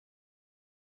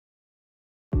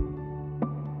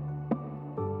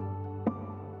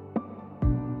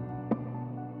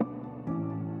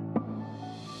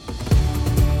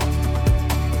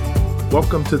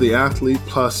Welcome to the Athlete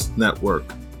Plus Network.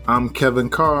 I'm Kevin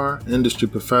Carr, industry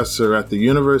professor at the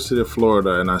University of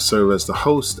Florida, and I serve as the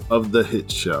host of The Hit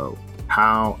Show,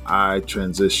 How I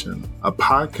Transition, a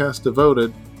podcast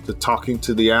devoted to talking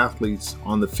to the athletes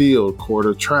on the field, court,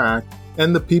 or track,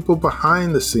 and the people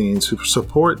behind the scenes who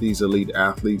support these elite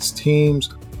athletes, teams,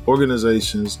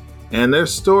 organizations, and their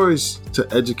stories to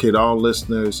educate all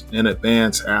listeners and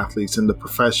advance athletes in the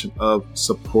profession of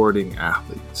supporting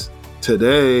athletes.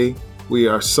 Today, we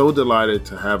are so delighted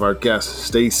to have our guest,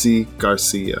 Stacey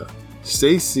Garcia.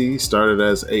 Stacey started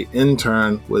as an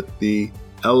intern with the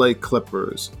LA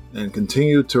Clippers and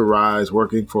continued to rise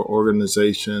working for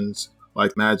organizations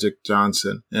like Magic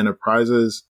Johnson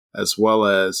Enterprises, as well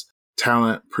as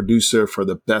talent producer for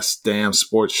the Best Damn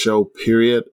Sports Show,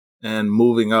 period, and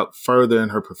moving up further in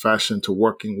her profession to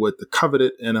working with the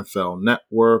coveted NFL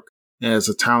Network as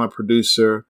a talent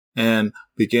producer, and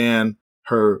began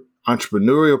her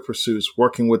entrepreneurial pursuits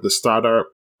working with the startup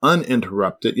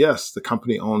Uninterrupted, yes, the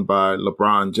company owned by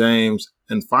LeBron James.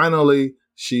 And finally,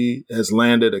 she has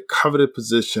landed a coveted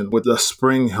position with the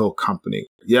Spring Hill Company.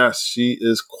 Yes, she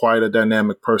is quite a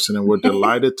dynamic person, and we're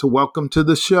delighted to welcome to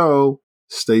the show,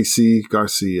 Stacey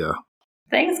Garcia.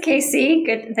 Thanks, Casey.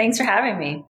 Good. Thanks for having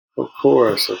me. Of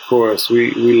course.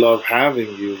 We love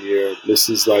having you here. This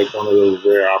is like one of those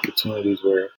rare opportunities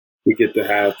where we get to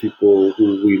have people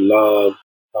who we love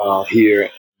here.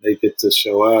 They get to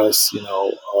show us,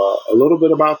 a little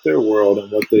bit about their world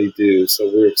and what they do. So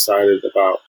we're excited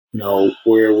about,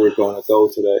 where we're going to go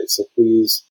today. So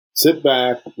please sit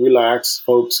back, relax,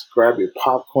 folks, grab your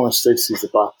popcorn. Stacey's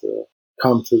about to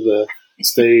come to the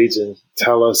stage and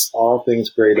tell us all things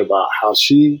great about how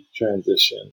she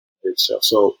transitioned.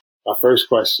 So my first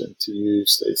question to you,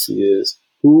 Stacey, is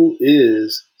who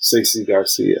is Stacey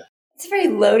Garcia? It's a very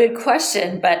loaded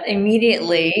question, but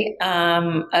immediately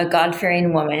a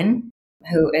God-fearing woman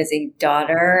who is a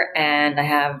daughter, and I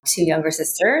have two younger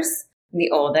sisters, the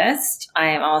oldest. I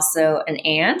am also an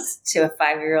aunt to a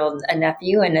 5-year-old a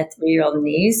nephew and a 3-year-old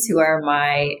niece who are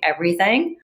my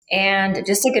everything, and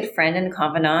just a good friend and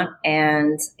confidant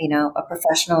and, a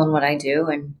professional in what I do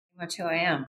and pretty much who I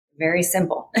am. Very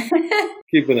simple.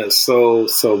 Keeping it so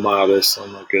modest. Oh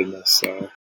my goodness.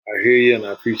 I hear you, and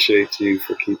I appreciate you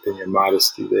for keeping your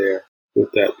modesty there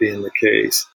with that being the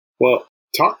case. Well,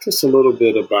 talk to us a little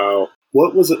bit about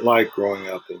what was it like growing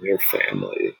up in your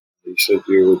family? You said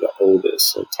you were the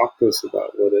oldest, so talk to us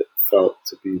about what it felt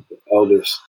to be the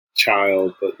eldest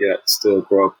child, but yet still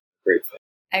grow up in a great family.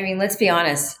 I mean, let's be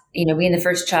honest, being the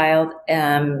first child,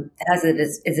 it has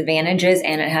its advantages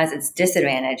and it has its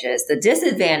disadvantages. The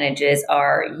disadvantages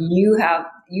are you have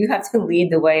to lead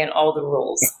the way in all the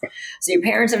rules. So your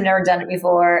parents have never done it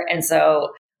before. And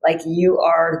so you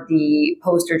are the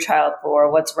poster child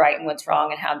for what's right and what's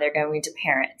wrong and how they're going to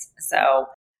parent. So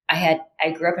I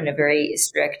grew up in a very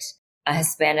strict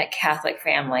Hispanic Catholic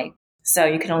family. So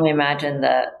you can only imagine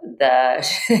the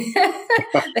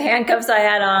the handcuffs I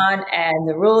had on and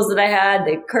the rules that I had,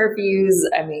 the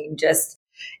curfews, just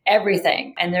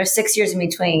everything. And there's 6 years in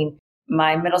between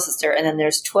my middle sister, and then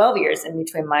there's 12 years in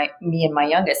between me and my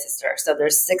youngest sister. So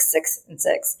there's 6, 6, and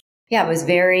 6. Yeah, it was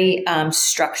very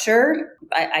structured.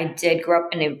 I did grow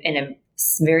up in a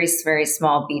very, very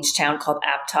small beach town called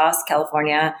Aptos,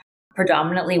 California,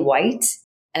 predominantly white.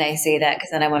 And I say that because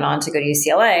then I went on to go to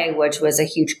UCLA, which was a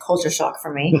huge culture shock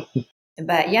for me.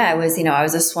 But yeah, it was, I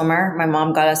was a swimmer. My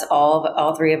mom got us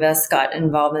all three of us got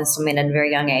involved in swimming at a very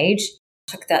young age.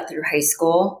 Took that through high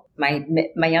school.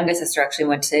 My youngest sister actually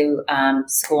went to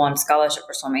school on scholarship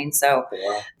for swimming. So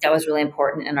that was really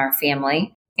important in our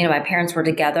family. My parents were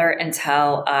together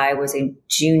until I was a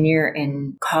junior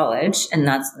in college, and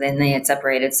then they had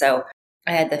separated. So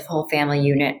I had the whole family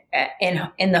unit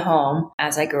in the home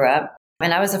as I grew up.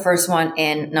 And I was the first one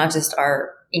in not just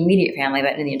our immediate family,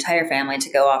 but in the entire family to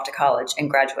go off to college and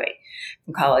graduate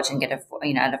from college and get a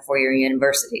 4-year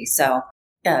university. So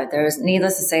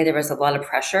needless to say, there was a lot of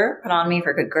pressure put on me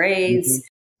for good grades,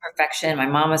 perfection. My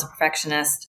mom was a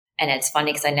perfectionist. And it's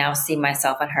funny because I now see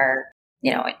myself in her,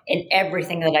 in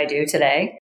everything that I do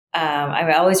today.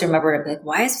 I always remember to be like,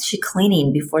 why is she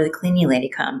cleaning before the cleaning lady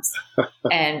comes?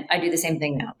 And I do the same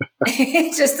thing now.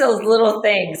 It's just those little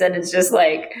things. And it's just so,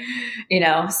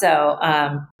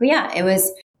 but yeah, it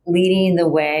was leading the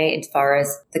way as far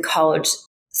as the college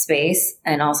space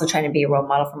and also trying to be a role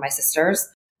model for my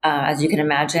sisters. As you can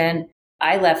imagine,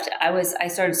 I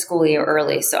started school a year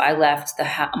early. So I left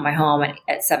my home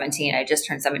at 17. I just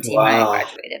turned 17 when I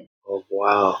graduated. Oh,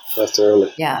 wow. That's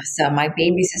early. Yeah. So my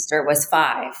baby sister was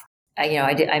 5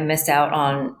 I missed out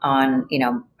on,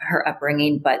 her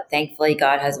upbringing, but thankfully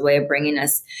God has a way of bringing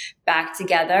us back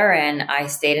together. And I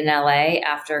stayed in LA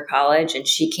after college and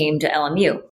she came to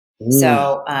LMU.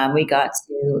 So we got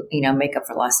to, make up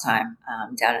for lost time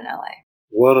down in LA.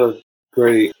 What a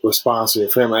great response to your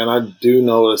family. And I do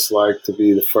know what it's like to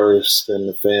be the first in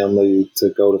the family to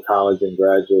go to college and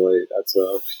graduate. That's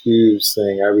a huge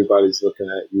thing. Everybody's looking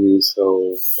at you.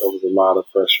 So it was a lot of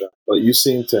pressure. But you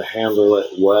seem to handle it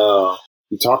well.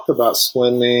 You talked about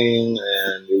swimming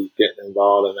and you getting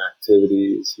involved in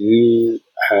activities. You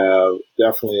have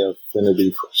definitely an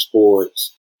affinity for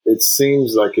sports. It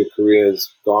seems like your career has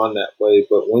gone that way,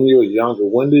 but when you were younger,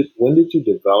 when did you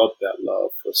develop that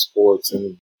love for sports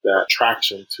and that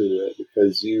attraction to it?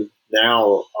 Because you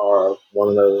now are one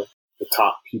of the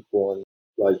top people in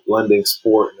like blending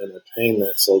sport and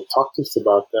entertainment. So talk to us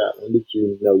about that. When did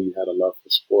you know you had a love for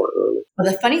sport early? Well,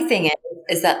 the funny thing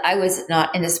is that I was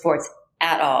not into sports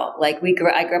at all. Like I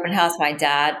grew up in a house. My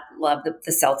dad loved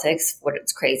the Celtics.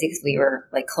 It's crazy because we were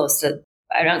like close to,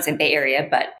 I don't say Bay Area,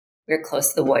 but we were close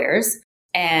to the Warriors,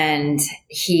 and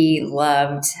he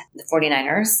loved the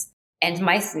 49ers. And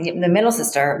the middle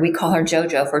sister, we call her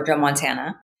JoJo for Joe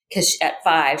Montana, because at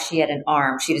 5, she had an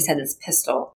arm. She just had this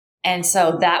pistol. And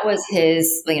so that was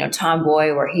his,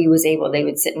 tomboy, where they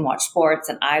would sit and watch sports.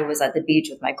 And I was at the beach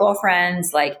with my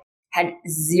girlfriends, had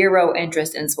zero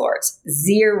interest in sports,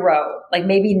 zero, like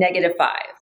maybe -5.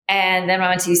 And then when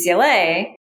I went to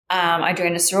UCLA, I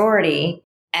joined a sorority,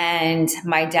 and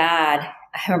my dad,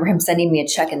 I remember him sending me a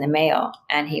check in the mail,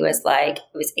 and he was like,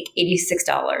 it was like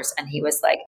 $86. And he was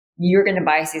like, you're going to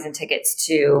buy season tickets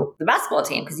to the basketball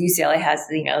team because UCLA has,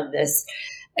 this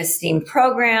esteemed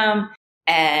program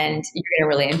and you're going to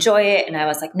really enjoy it. And I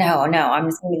was like, no, I'm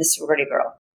just going to be the sorority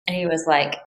girl. And he was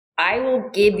like, I will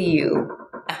give you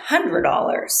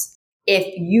 $100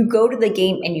 if you go to the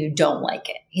game and you don't like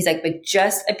it. He's like, but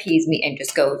just appease me and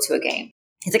just go to a game.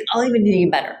 He's like, I'll even do you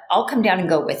better. I'll come down and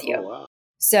go with you. Oh, wow.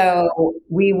 So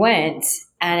we went,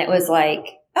 and it was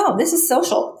like, oh, this is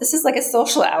social. This is like a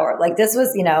social hour. Like this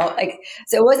was,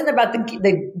 so it wasn't about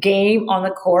the game on the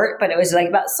court, but it was like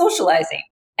about socializing.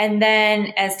 And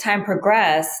then as time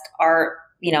progressed,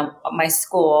 my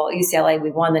school, UCLA,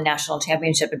 we won the national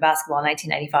championship in basketball in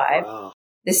 1995. Wow.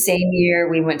 The same year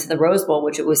we went to the Rose Bowl,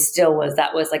 which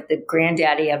that was like the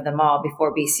granddaddy of them all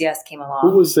before BCS came along.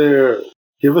 Who was there?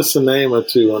 Give us a name or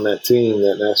two on that team,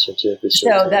 that national championship.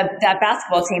 So that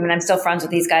basketball team, and I'm still friends with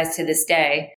these guys to this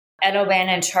day. Ed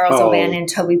O'Bannon, Charles O'Bannon,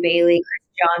 Toby Bailey,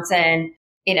 Chris Johnson,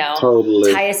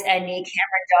 totally. Tyus Edney,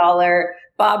 Cameron Dollar,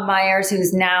 Bob Myers,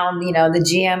 who's now, the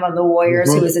GM of the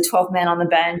Warriors, who was the 12th man on the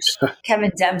bench,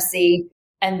 Kevin Dempsey.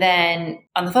 And then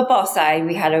on the football side,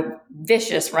 we had a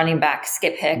vicious running back,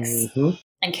 Skip Hicks,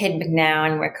 and Cade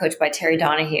McNown. We're coached by Terry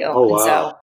Donahue. Oh, wow. And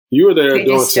so you were there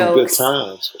doing some good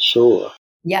times, for sure.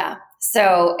 Yeah.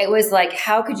 So it was like,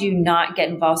 how could you not get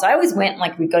involved? So I always went,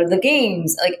 we'd go to the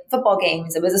games, like football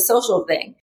games. It was a social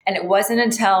thing. And it wasn't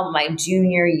until my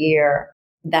junior year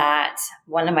that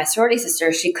one of my sorority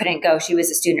sisters, she couldn't go. She was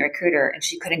a student recruiter and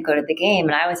she couldn't go to the game.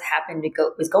 And I was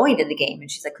going to the game. And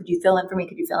she's like, could you fill in for me?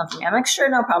 I'm like, sure,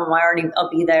 no problem.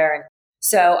 I'll be there. And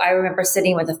so I remember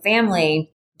sitting with a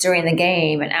family during the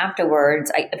game. And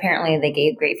afterwards, apparently they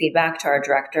gave great feedback to our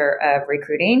director of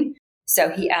recruiting. So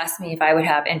he asked me if I would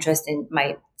have interest in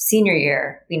my senior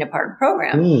year being a part of the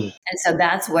program. And so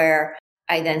that's where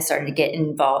I then started to get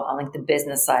involved on the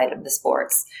business side of the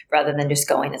sports rather than just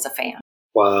going as a fan.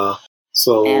 Wow.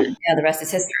 So the rest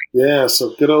is history. Yeah.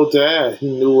 So good old dad, he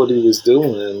knew what he was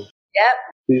doing.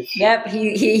 Yep.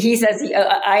 He says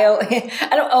I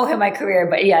don't owe him my career,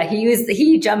 but yeah,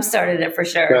 he jump started it for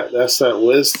sure. That's that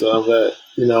wisdom that,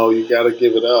 you got to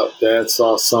give it up. Dad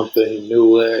saw something, he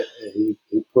knew it, and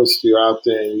he pushed you out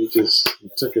there, and you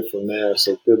took it from there.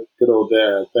 So good old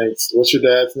dad. Thanks. What's your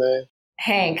dad's name?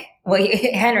 Hank. Well,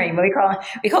 Henry, but we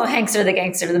call him Hankster the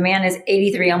Gangster. The man is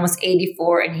 83, almost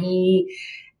 84, and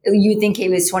you think he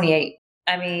was 28.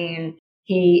 I mean,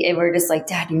 we're just like,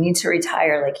 Dad, you need to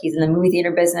retire. Like, he's in the movie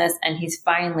theater business, and he's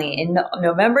finally, in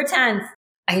November 10th,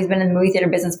 he's been in the movie theater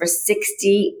business for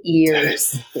 60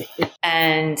 years.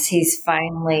 And he's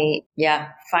finally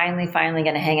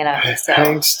going to hang it up. So.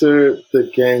 Hankster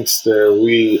the Gangster,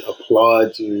 we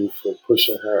applaud you for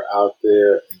pushing her out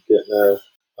there and getting her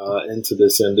into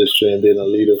this industry and being a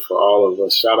leader for all of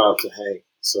us. Shout out to Hank.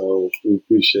 So we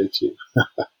appreciate you.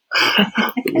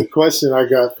 The question I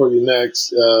got for you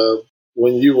next,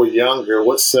 when you were younger,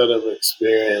 what set of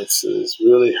experiences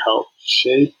really helped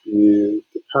shape you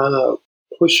to kind of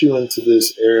push you into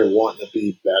this area of wanting to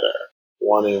be better,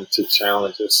 wanting to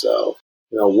challenge yourself?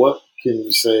 What can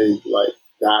you say,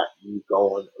 got you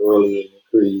going early in your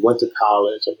career? You went to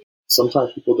college. I mean,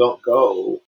 sometimes people don't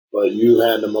go, but you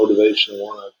had the motivation to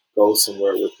want to go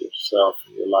somewhere with yourself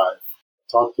in your life.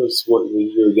 Talk to us what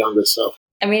was your younger self.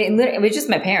 I mean, it was just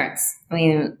my parents. I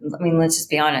mean, let's just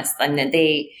be honest. I mean,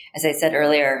 they, as I said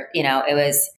earlier, it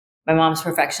was my mom's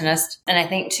perfectionist, and I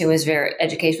think too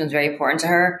education was very important to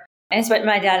her, and it's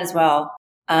my dad as well.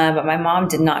 But my mom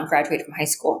did not graduate from high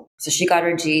school, so she got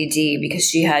her GED because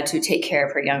she had to take care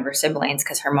of her younger siblings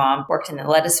because her mom worked in the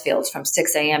lettuce fields from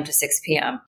 6 a.m. to 6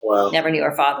 p.m. Wow. Never knew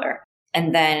her father,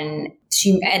 and then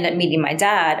she ended up meeting my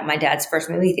dad at my dad's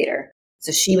first movie theater.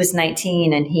 So she was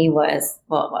 19 and he was,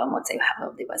 well, I won't say how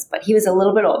old he was, but he was a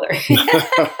little bit older.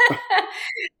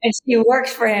 And she worked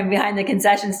for him behind the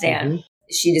concession stand.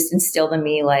 Mm-hmm. She just instilled in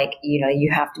me, like,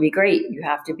 you have to be great. You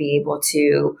have to be able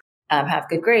to have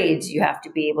good grades. You have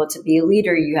to be able to be a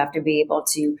leader. You have to be able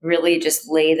to really just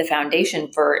lay the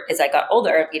foundation for, as I got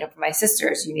older, for my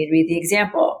sisters, you need to be the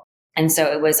example. And so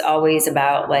it was always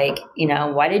about like,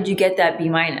 why did you get that B-?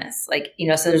 Like,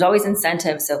 so there's always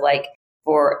incentives of like,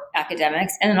 for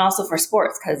academics and then also for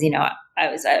sports. Cause,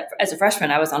 I was, as a freshman,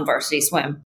 I was on varsity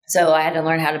swim. So I had to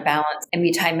learn how to balance and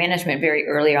be time management very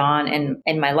early on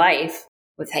in my life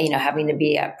with, having to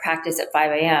be at practice at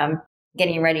 5 a.m.,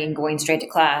 getting ready and going straight to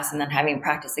class and then having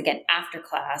practice again after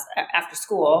class, after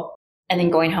school, and then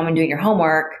going home and doing your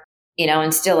homework,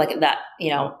 and still like that,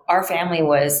 our family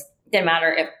didn't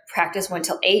matter if practice went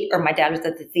till 8 or my dad was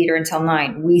at the theater until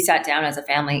 9. We sat down as a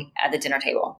family at the dinner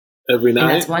table. Every night? And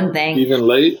that's one thing. Even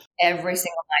late? Every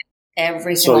single night.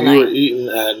 Every single night. So you were eating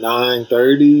at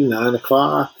 9:30, 9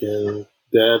 o'clock, and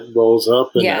Dad rolls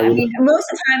up? And I mean, most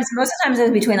of the times it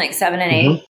was between like 7 and 8.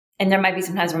 Mm-hmm. And there might be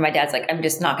some times where my dad's like, I'm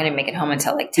just not going to make it home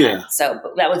until like 10. Yeah. So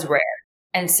that was rare.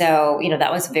 And so,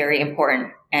 that was very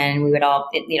important. And we would all,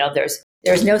 there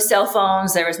was no cell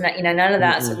phones. There was none of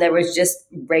that. Mm-hmm. So there was just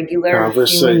regular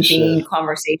human being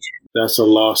conversation. That's a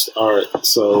lost art.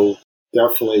 So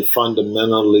definitely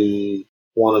fundamentally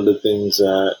one of the things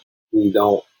that we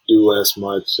don't do as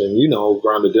much. And,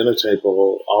 around the dinner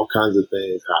table, all kinds of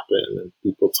things happen and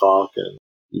people talk and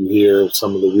you hear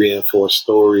some of the reinforced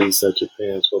stories that your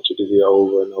parents want you to hear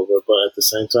over and over. But at the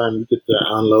same time, you get to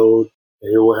unload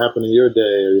and hear what happened in your day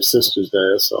or your sister's day.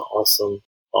 It's an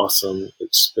awesome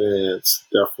experience.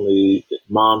 Definitely.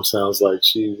 Mom sounds like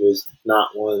she was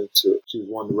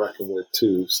one to reckon with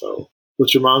too. So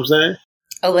what's your mom's name?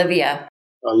 Olivia,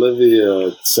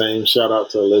 same shout out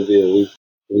to Olivia.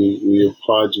 We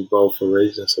applaud you both for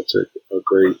raising such a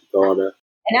great daughter.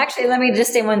 And actually, let me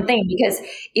just say one thing, because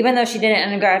even though she didn't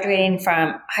end up graduating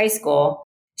from high school,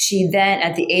 she then,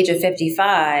 at the age of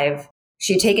 55,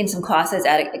 she had taken some classes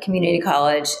at a community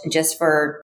college just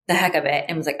for the heck of it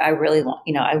and was like, I really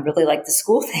like the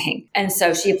school thing. And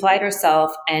so she applied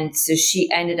herself. And so she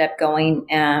ended up going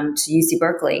to UC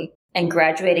Berkeley and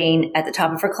graduating at the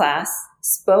top of her class,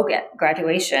 spoke at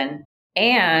graduation,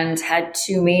 and had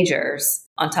 2 majors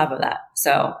on top of that.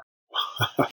 So.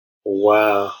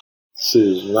 Wow.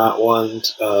 She's not one.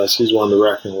 She's one to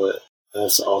reckon with.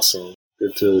 That's awesome.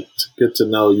 Good to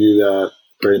know you got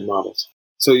great models.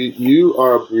 So you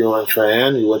are a Bruin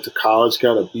fan. You went to college,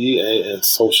 got a BA in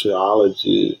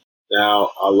sociology. Now,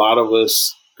 a lot of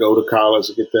us go to college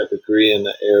to get that degree in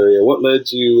the area. What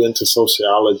led you into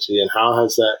sociology, and how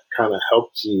has that kind of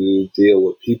helped you deal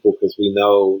with people? Because we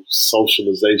know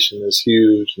socialization is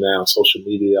huge now, social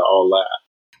media, all that.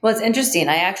 Well, it's interesting.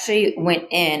 I actually went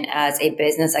in as a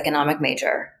business economic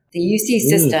major. The UC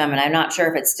system, and I'm not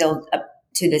sure if it's still up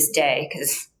to this day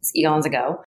because it's eons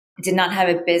ago, did not have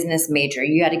a business major.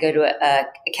 You had to go to a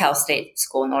Cal State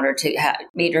school in order to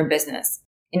major in business.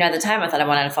 At the time, I thought I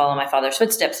wanted to follow my father's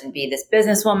footsteps and be this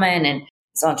businesswoman and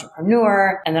this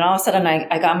entrepreneur. And then all of a sudden,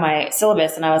 I got my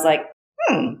syllabus and I was like,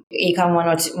 Econ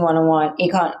 102, 101,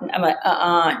 Econ. I'm like,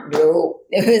 no.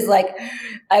 It was like,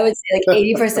 I would say like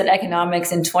 80%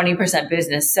 economics and 20%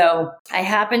 business. So I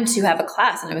happened to have a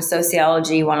class and it was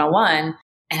Sociology 101.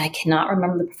 And I cannot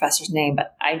remember the professor's name,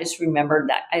 but I just remembered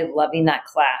that I loving that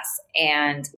class.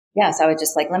 And yeah, so I was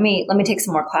just like, let me take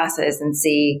some more classes and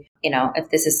see, if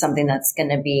this is something that's going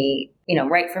to be,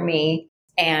 right for me.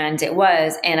 And it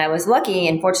was, and I was lucky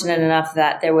and fortunate enough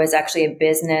that there was actually a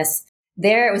business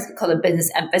there. It was called a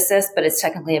business emphasis, but it's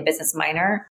technically a business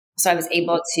minor. So I was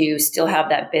able to still have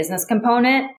that business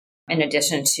component in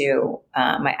addition to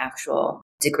my actual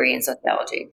degree in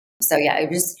sociology. So yeah, it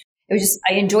was just,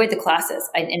 I enjoyed the classes.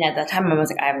 And at that time I was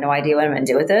like, I have no idea what I'm going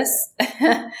to do with this.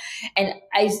 And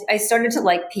I started to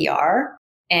like PR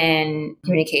and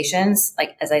communications,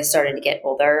 like as I started to get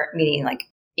older, meaning like,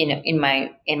 in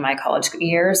my college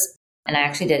years. And I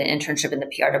actually did an internship in the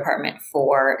PR department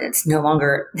they no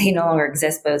longer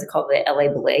exist, but it was called the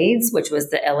LA Blades, which was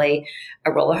the LA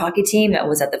roller hockey team that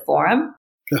was at the Forum.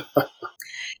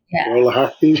 Yeah. Roller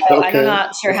hockey. So Okay. I'm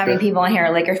not sure how many people in here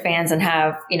are Laker fans and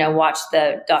have, watched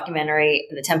the documentary,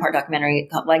 the 10-part documentary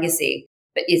called Legacy.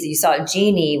 But as you saw,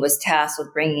 Jeannie was tasked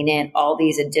with bringing in all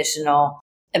these additional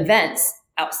events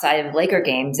outside of Laker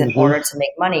games in order to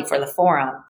make money for the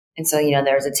Forum. And so,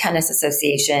 there was a tennis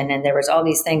association and there was all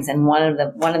these things. And one of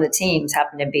the teams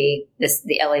happened to be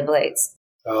the LA Blades.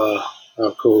 Oh,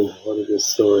 cool. What a good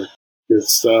story. Good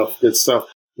stuff. Good stuff.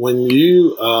 When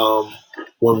we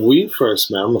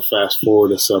first met, I'm going to fast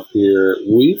forward us up here.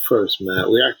 We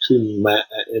actually met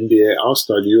at NBA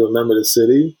All-Star. Do you remember the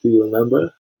city? Do you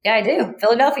remember? Yeah, I do.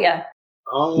 Philadelphia.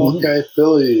 Oh, okay.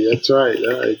 Philly. That's right.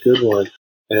 All right. Good one.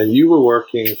 And you were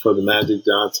working for the Magic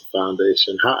Johnson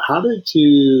Foundation. How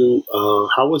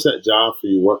was that job for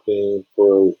you, working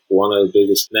for one of the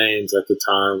biggest names at the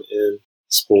time in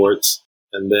sports?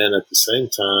 And then at the same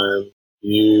time,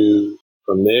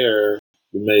 from there,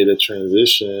 you made a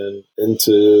transition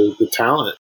into the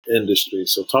talent industry.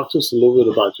 So talk to us a little bit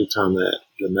about your time at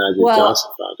the Magic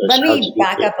Johnson Foundation. Let me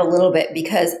back up a little bit,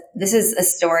 because this is a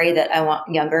story that I want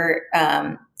younger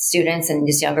students and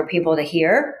just younger people to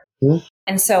hear. Mm-hmm.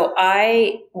 And so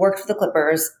I worked for the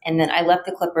Clippers, and then I left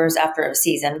the Clippers after a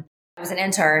season. I was an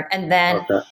intern, and then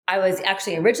I was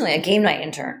actually originally a game night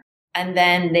intern. And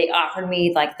then they offered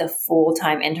me like the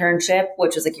full-time internship,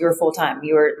 which was like, you were full-time.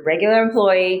 You were a regular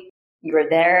employee. You were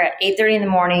there at 8:30 in the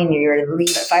morning. You were to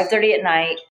leave at 5:30 at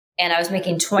night. And I was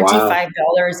making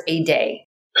 $25 a day.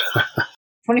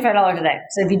 $25 a day.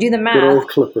 So if you do the math. Good old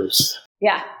Clippers.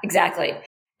 Yeah, exactly.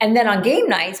 And then on game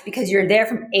nights, because you're there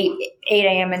from 8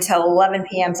 a.m. until 11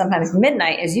 p.m., sometimes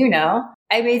midnight, as you know,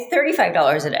 I made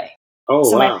 $35 a day. Oh,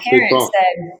 so wow.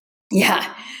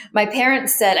 My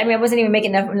parents said, I wasn't even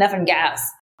making enough in gas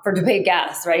to pay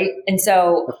gas, right? And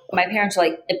so my parents were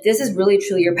like, if this is really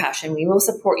truly your passion, we will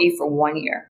support you for 1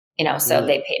 year. So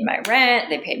they paid my rent,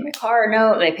 they paid my car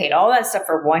note, they paid all that stuff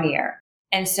for 1 year.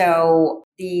 And so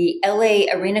the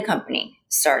LA Arena Company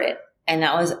started. And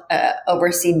that was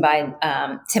overseen by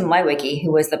Tim Leiweke,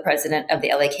 who was the president of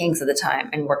the LA Kings at the time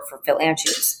and worked for Phil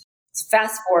Anschutz. So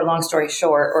fast forward, long story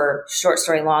short, or short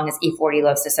story long, as E40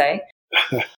 loves to say,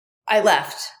 I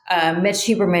left. Mitch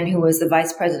Huberman, who was the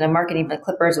vice president of marketing for the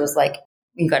Clippers, was like,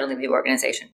 you got to leave the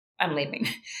organization. I'm leaving.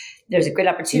 There's a great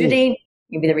opportunity.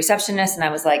 You'll be the receptionist. And I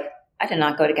was like, I did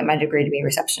not go to get my degree to be a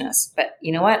receptionist. But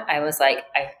you know what? I was like,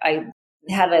 I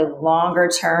had a longer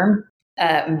term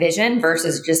vision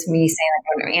versus just me saying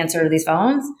I'm going to answer these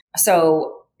phones.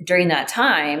 So during that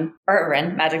time,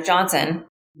 Irvin, Magic Johnson,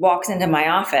 walks into my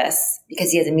office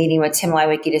because he has a meeting with Tim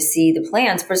Leiweke to see the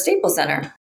plans for Staples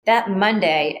Center. That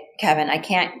Monday, Kevin, I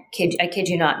kid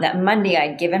you not, that Monday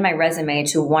I'd given my resume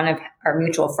to one of our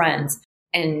mutual friends,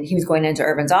 and he was going into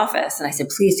Irvin's office. And I said,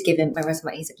 please give him my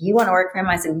resume. He said, you want to work for him?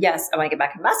 I said, yes, I want to get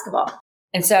back in basketball.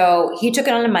 And so he took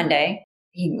it on a Monday.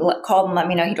 He called and let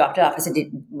me know he dropped it off. I said,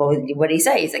 what did he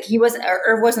say? He's like,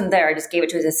 Irv wasn't there. I just gave it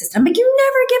to his assistant. I'm like, you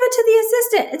never give it to the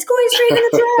assistant. It's going straight in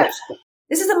the trash.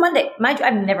 This is a Monday.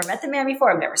 I've never met the man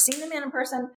before. I've never seen the man in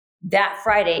person. That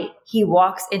Friday, he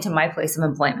walks into my place of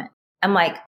employment. I'm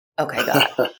like, okay, God.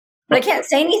 But I can't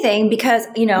say anything because,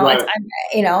 right.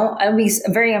 I'd be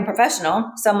very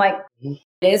unprofessional. So I'm like, it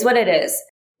is what it is.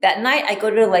 That night, I go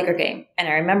to the Laker game, and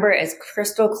I remember it's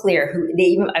crystal clear.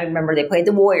 I remember they played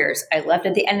the Warriors. I left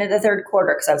at the end of the third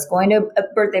quarter because I was going to a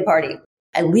birthday party.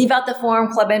 I leave out the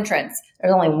Forum Club entrance.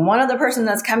 There's only one other person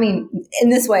that's coming in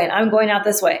this way, and I'm going out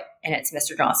this way, and it's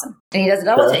Mr. Johnson. And he does a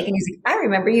double take, and he's like, I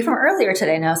remember you from earlier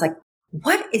today. And I was like,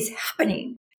 what is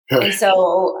happening? And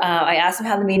so I asked him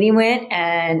how the meeting went,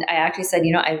 and I actually said,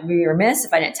 I'd be remiss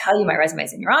if I didn't tell you my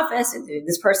resume's in your office. And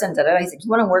this person, da-da-da. He's like, you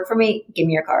want to work for me? Give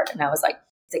me your card. And I was like,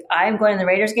 I'm going to the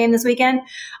Raiders game this weekend.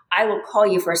 I will call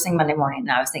you first thing Monday morning.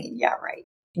 And I was thinking, yeah, right.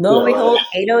 Lo and behold,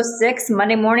 8:06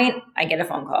 Monday morning, I get a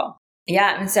phone call.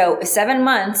 Yeah. And so 7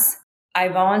 months, I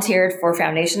volunteered for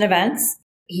foundation events.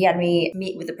 He had me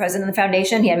meet with the president of the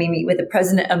foundation. He had me meet with the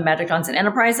president of Magic Johnson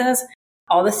Enterprises,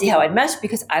 all to see how I'd meshed,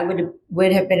 because I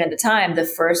would have been at the time the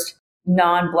first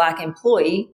non-Black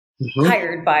employee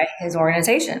hired by his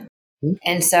organization.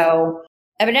 And so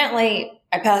evidently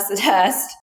I passed the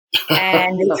test.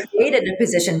 And they created a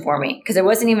position for me because it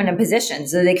wasn't even a position.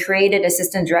 So they created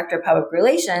assistant director of public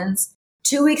relations.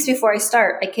 2 weeks before I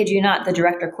start, I kid you not, the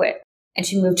director quit and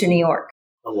she moved to New York.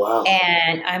 Oh, wow.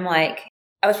 And I'm like,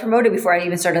 I was promoted before I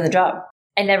even started the job.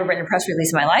 I'd never written a press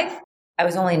release in my life. I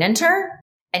was only an intern.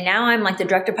 And now I'm like the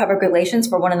director of public relations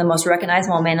for one of the most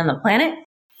recognizable men on the planet.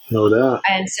 No doubt.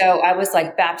 And so I was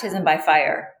like baptism by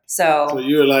fire. So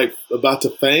you were like about to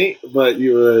faint, but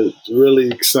you were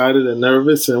really excited and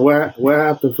nervous. And what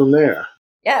happened from there?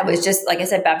 Yeah, it was just, like I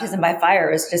said, baptism by fire.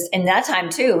 It was just in that time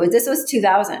too. This was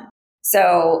 2000.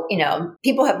 So,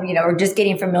 people were just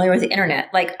getting familiar with the internet.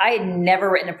 Like, I had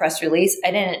never written a press release.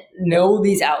 I didn't know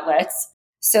these outlets.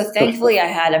 So thankfully I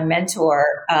had a mentor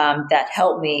that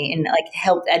helped me and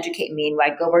helped educate me. And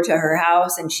I'd go over to her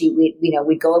house and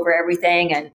we'd go over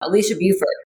everything. And Alicia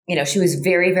Buford, she was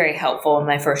very, very helpful in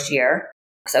my first year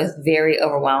because I was very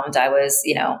overwhelmed. I was,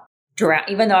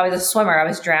 even though I was a swimmer, I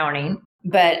was drowning.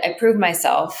 But I proved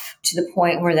myself to the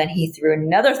point where then he threw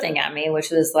another thing at me, which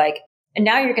was like, and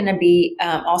now you're going to be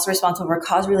also responsible for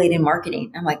cause-related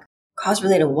marketing. I'm like,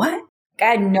 cause-related what? I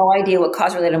had no idea what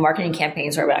cause-related marketing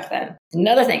campaigns were back then.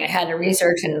 Another thing, I had to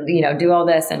research and, do all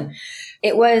this. And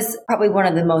it was probably one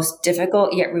of the most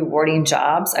difficult yet rewarding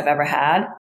jobs I've ever had.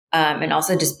 And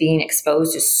also just being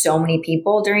exposed to so many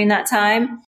people during that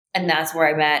time. And that's where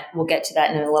I met, we'll get to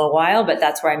that in a little while, but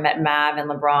that's where I met Mav and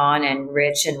LeBron and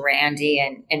Rich and Randy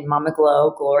and Mama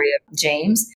Gloria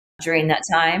James during that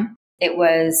time. It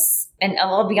was, and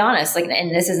I'll be honest,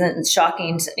 and this isn't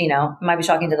shocking, it might be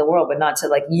shocking to the world, but not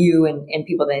to you and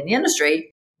people in the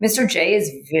industry. Mr. J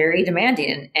is very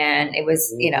demanding. And it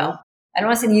was, I don't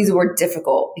want to use the word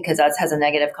difficult because that has a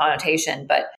negative connotation,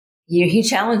 but he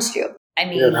challenged you. I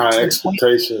mean, he had high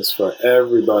expectations for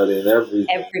everybody and everything.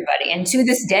 Everybody. And to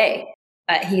this day,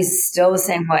 he's still the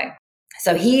same way.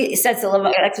 So he sets a level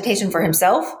of expectation for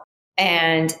himself,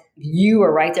 and you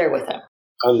were right there with him.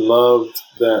 I loved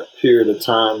that period of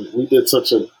time. You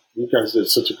guys did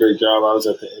such a great job. I was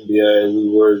at the NBA.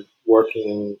 We were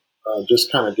working, just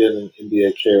kind of getting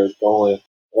NBA cares going.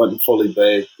 Wasn't fully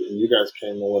baked. And you guys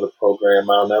came in with a program.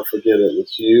 I'll never forget it. It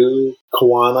was you,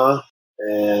 Kawana,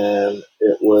 and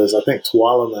it was, I think,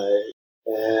 Tuolumne.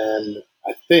 And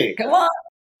I think. Come on.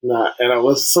 And I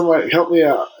was somebody, help me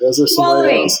out. Was there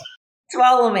somebody else?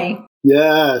 Tuolumne.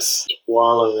 Yes.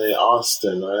 Tuolumne,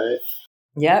 Austin, right?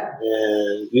 Yep.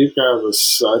 And you guys were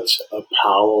such a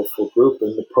powerful group.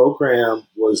 And the program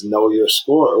was Know Your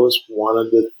Score. It was one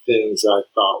of the things I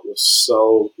thought was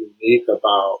so unique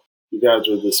about you guys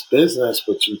were this business,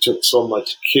 but you took so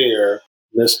much care.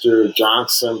 Mr.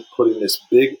 Johnson putting this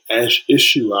big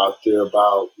issue out there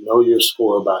about Know Your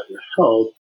Score, about your health.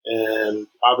 And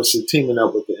obviously teaming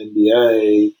up with the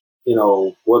NBA,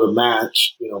 what a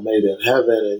match, made in heaven.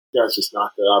 And you guys just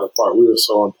knocked it out of the park. We were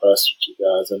so impressed with you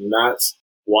guys. And that's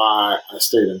why I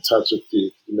stayed in touch with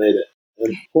you. You made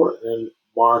an important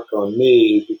mark on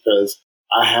me because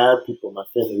I had people in my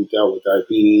family who dealt with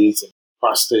diabetes and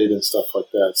prostate and stuff like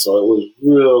that. So it was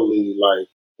really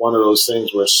one of those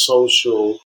things where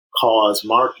social cause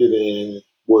marketing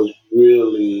was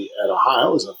really at a high.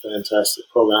 It was a fantastic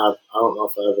program. I don't know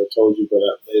if I ever told you, but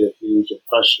that made a huge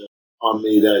impression on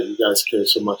me that you guys care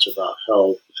so much about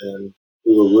health. And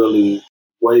we were really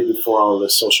way before all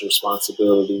this social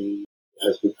responsibility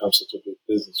has become such a big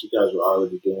business. You guys were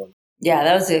already doing it. Yeah,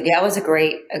 that was a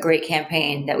great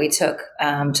campaign that we took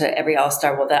to every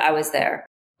All-Star. Well, that I was there,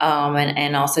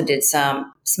 and also did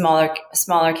some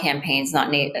smaller campaigns,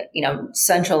 not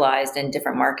centralized in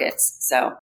different markets.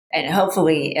 So, and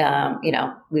hopefully,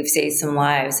 we've saved some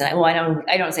lives. And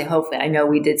I don't say hopefully. I know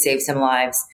we did save some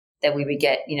lives that we would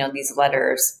get these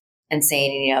letters and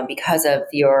saying, because of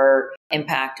your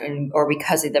impact or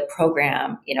because of the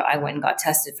program, I went and got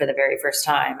tested for the very first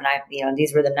time, and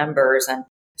these were the numbers. And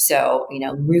so,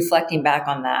 reflecting back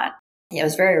on that, it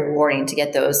was very rewarding to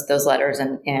get those letters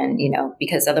and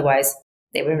because otherwise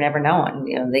they would have never known,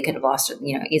 they could have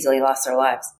easily lost their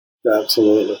lives.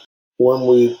 Absolutely. When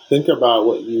we think about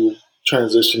what you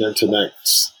transition into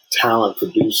next, talent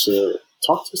producer,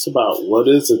 talk to us about what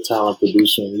is a talent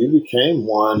producer. And you became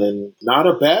one, and not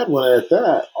a bad one at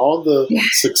that. All the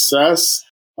success,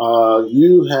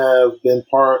 you have been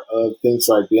part of things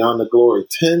like Beyond the Glory,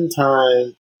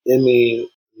 10-time Emmy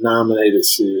nominated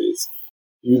series.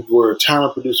 You were a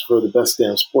talent producer for The Best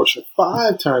Damn Sports Show,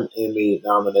 5-time Emmy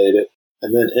nominated,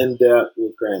 and then In Depth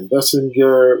with Grant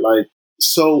Bessinger.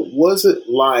 So was it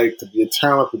like to be a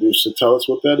talent producer? Tell us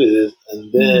what that is.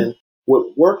 And then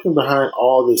with working behind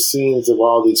all the scenes of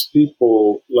all these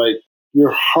people,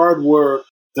 your hard work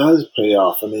does pay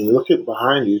off. I mean, look at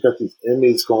behind you. You got these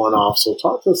Emmys going off. So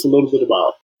talk to us a little bit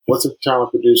about what's a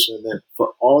talent producer, and then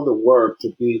for all the work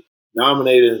to be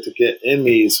nominated and to get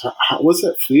Emmys, what's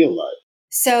that feel like?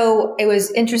 So it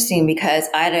was interesting because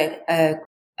I had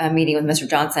a meeting with Mr.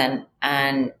 Johnson,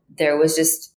 and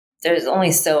there's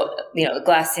only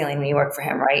glass ceiling when you work for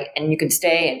him, right? And you can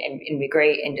stay and be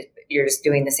great, and you're just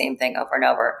doing the same thing over and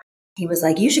over. He was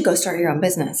like, you should go start your own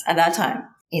business at that time.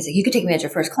 He's like, you could take me as your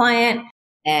first client.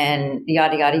 and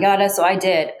yada, yada, yada. So I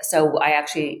did. So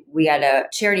we had a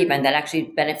charity event that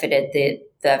actually benefited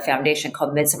the foundation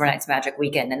called Midsummer Night's Magic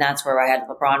Weekend. And that's where I had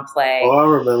LeBron play. Oh, I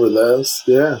remember those.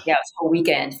 Yeah. Yeah, it was a whole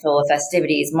weekend full of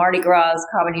festivities, Mardi Gras,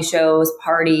 comedy shows,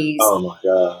 parties. Oh my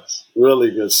gosh. Really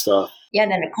good stuff. Yeah,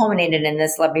 and then it culminated in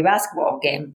this celebrity basketball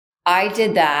game. I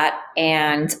did that.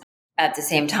 And at the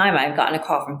same time, I had gotten a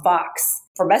call from Fox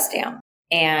for Best Damn.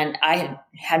 And I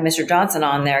had Mr. Johnson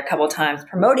on there a couple of times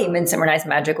promoting Midsummer Night's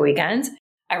Magic Weekend,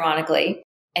 ironically.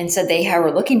 And so they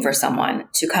were looking for someone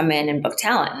to come in and book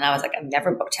talent. And I was like, I've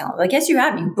never booked talent. Like, yes, you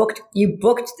have. You booked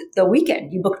the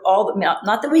weekend. You booked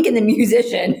not the weekend the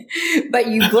musician, but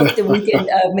you booked the weekend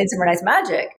of Midsummer Night's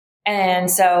Magic.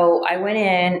 And so I went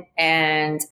in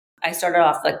and I started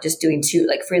off like just doing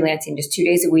freelancing, just 2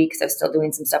 days a week, because I was still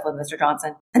doing some stuff with Mr.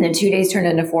 Johnson. And then 2 days turned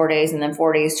into 4 days, and then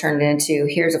 4 days turned into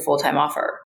here's a full-time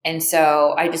offer. And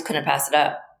so I just couldn't pass it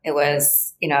up. It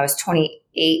was, I was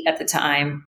 28 at the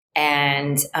time.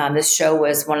 And this show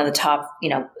was one of the top,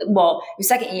 it was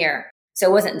second year. So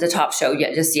it wasn't the top show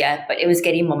yet, but it was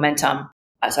getting momentum.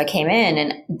 So I came in,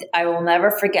 and I will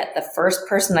never forget the first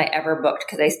person I ever booked,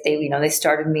 because they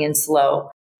started me in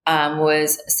slow,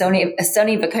 was Sonny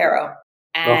Vaccaro.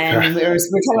 And we were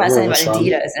talking about something about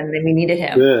Adidas, and then we needed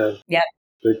him. Yeah. Yep.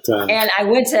 Big time. And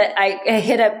I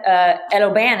hit up Ed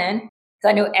O'Bannon, because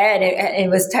I knew Ed, and it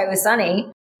was tight with Sonny.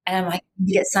 And I'm like,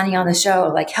 you get Sonny on the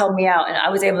show, like, help me out. And I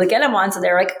was able to get him on. So they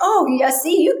were like, oh, yeah,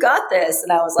 see, you got this.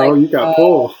 And I was like, oh, you got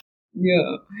pulled.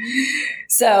 Yeah.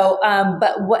 So,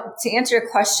 but to answer your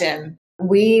question,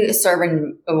 we serve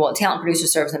talent producer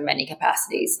serves in many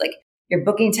capacities. Like, you're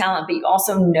booking talent, but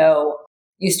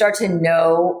you start to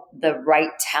know the right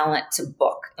talent to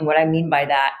book. And what I mean by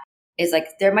that is, like,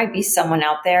 there might be someone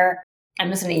out there. I'm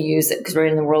just going to use it because we're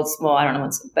in the world. Well, I don't know,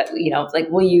 but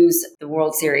we'll use the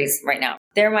World Series right now.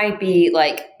 There might be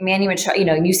like Manny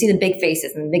Machado. You see the big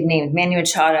faces and the big names, Manny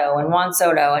Machado and Juan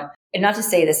Soto, and not to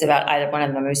say this about either one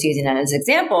of them. I'm just using that as an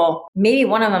example. Maybe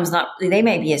one of them's not. They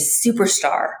may be a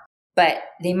superstar, but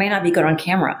they may not be good on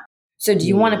camera. So, do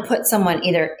you want to put someone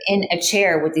either in a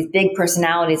chair with these big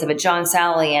personalities of a John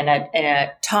Sally and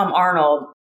a Tom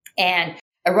Arnold and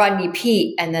a Rodney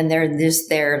Peete, and then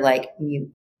they're like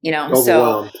mute?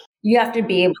 So you have to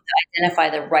be able to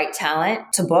identify the right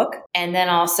talent to book. And then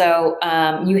also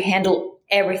you handle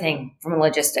everything from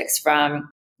logistics,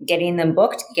 from getting them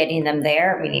booked, getting them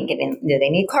there, meaning do they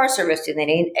need car service? Do they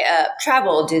need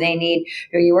travel?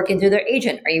 Are you working through their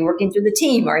agent? Are you working through the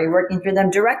team? Are you working through them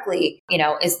directly?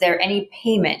 Is there any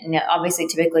payment? And obviously,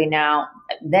 typically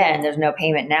then there's no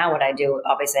payment. Now what I do,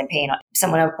 obviously I'm paying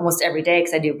someone almost every day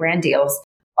because I do brand deals.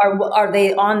 Are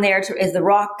they on there? Is The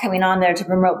Rock coming on there to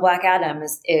promote Black Adam?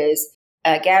 Is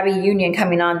Gabby Union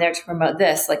coming on there to promote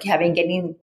this? Like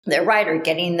getting the writer,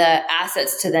 getting the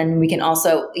assets to then we can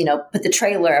also put the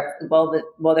trailer up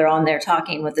while they're on there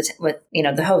talking with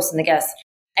the host and the guests.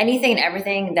 Anything and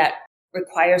everything that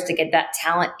requires to get that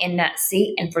talent in that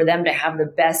seat and for them to have the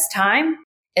best time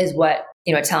is what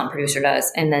a talent producer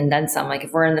does, and then some. Like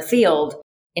if we're in the field,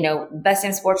 Best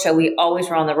Damn Sports Show, we always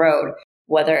were on the road.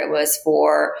 Whether it was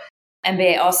for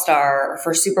NBA All-Star, or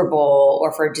for Super Bowl,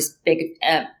 or for just big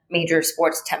major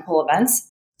sports tentpole events.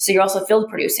 So you're also field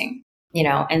producing,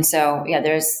 and so, yeah,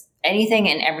 there's anything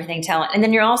and everything talent. And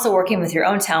then you're also working with your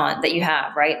own talent that you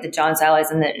have, right? The John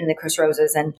Sallies and the Chris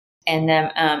Roses and them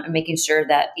making sure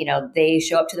that, they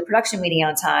show up to the production meeting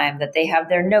on time, that they have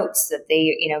their notes, that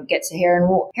they, get to hair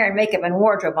and makeup and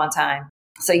wardrobe on time.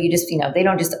 So you just, they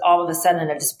don't just all of a sudden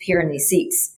just appear in these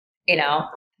seats,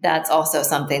 That's also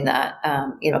something that,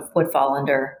 would fall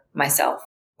under myself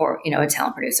or, a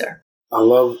talent producer. I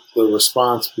love the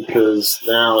response because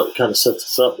now it kind of sets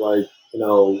us up like,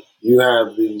 you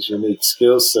have these unique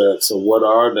skill sets. So what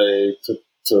are they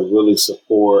to really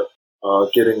support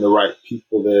getting the right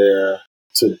people there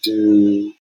to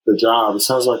do the job? It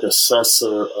sounds like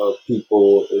assessor of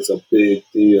people is a big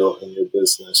deal in your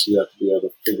business. You have to be able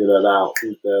to figure that out,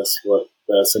 who's best, what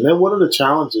best. And then what are the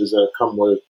challenges that come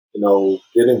with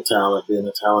getting talent, being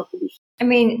a talent producer? I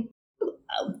mean,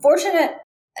 fortunate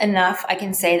enough, I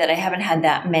can say that I haven't had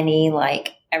that many,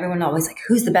 like, everyone always like,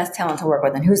 who's the best talent to work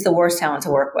with and who's the worst talent to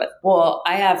work with? Well,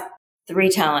 I have 3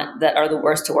 talent that are the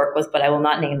worst to work with, but I will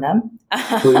not name them.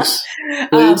 Please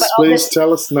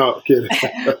tell us. No, kidding.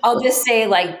 I'll just say,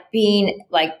 like, being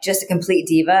like just a complete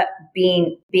diva,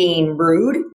 being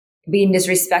rude, being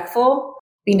disrespectful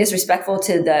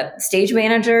to the stage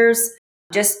managers,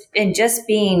 just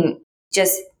being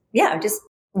just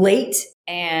late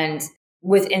and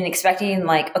expecting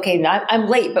like, okay, I'm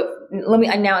late, but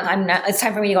it's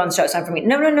time for me to go on the show. It's time for me.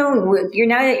 No. Now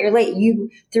that you're late, you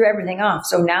threw everything off.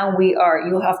 So now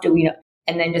you'll have to,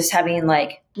 and then just having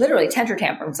like literally temper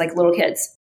tantrums like little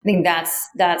kids. I think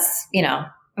that's, you know,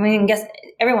 I mean, I guess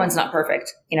everyone's not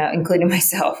perfect, you know, including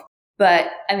myself. But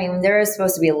I mean, there is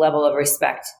supposed to be a level of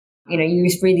respect. You know, you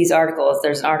read these articles.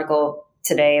 There's an article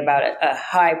today about a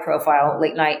high profile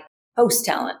late night host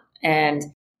talent, and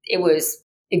it was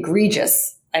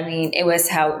egregious. I mean, it was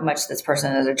how much this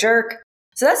person is a jerk.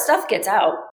 So that stuff gets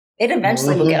out. It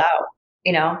eventually will get out,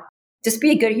 you know, just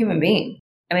be a good human being.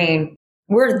 I mean,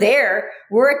 we're there.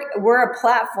 We're a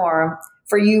platform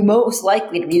for you most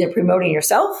likely to be either promoting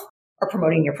yourself or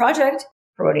promoting your project,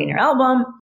 promoting your album.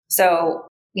 So,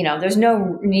 you know, there's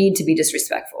no need to be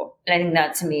disrespectful. And I think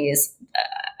that to me is,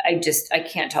 I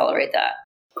can't tolerate that.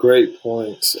 Great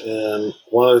points. And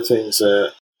one of the things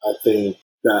that I think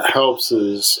that helps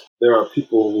is there are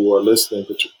people who are listening,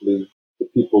 particularly the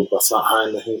people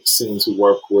behind the scenes who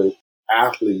work with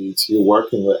athletes. You're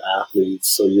working with athletes,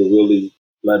 so you're really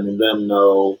letting them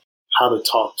know how to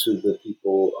talk to the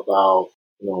people about,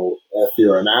 you know, if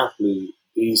you're an athlete,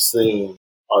 these things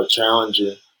are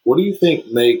challenging. What do you think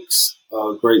makes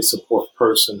a great support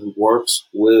person who works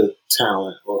with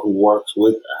talent or who works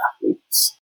with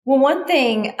athletes? Well, one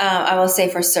thing I will say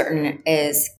for certain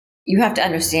is you have to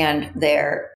understand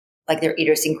their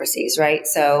idiosyncrasies, right?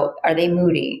 So are they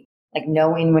moody? Like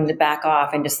knowing when to back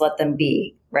off and just let them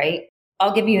be, right?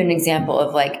 I'll give you an example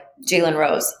of like Jalen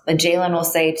Rose. Like Jalen will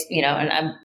say, you know,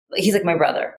 and he's like my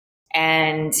brother,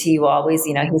 and he will always,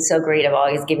 you know, he's so great at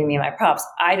always giving me my props.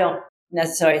 I don't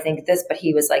necessarily think this, but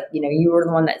he was like, you know, you were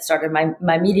the one that started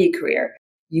my media career.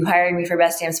 You hired me for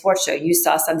Best Damn Sports Show. You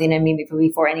saw something in me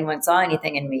before anyone saw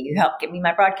anything in me. You helped get me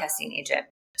my broadcasting agent.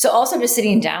 So also just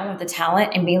sitting down with the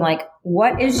talent and being like,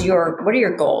 what are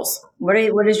your goals? What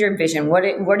is your vision? What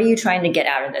are you trying to get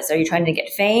out of this? Are you trying to get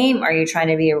fame? Are you trying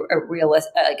to be a realist,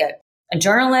 like a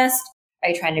journalist? Are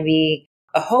you trying to be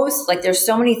a host? Like there's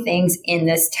so many things in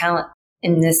this talent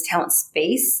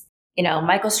space. You know,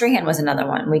 Michael Strahan was another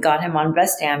one. We got him on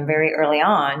Best Damn very early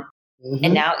on. Mm-hmm.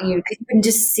 And now you can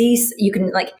just see, you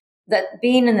can like that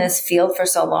being in this field for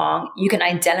so long, you can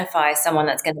identify someone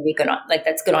that's going to be good on, like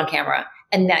that's good on camera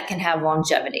and that can have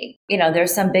longevity. You know,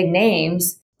 there's some big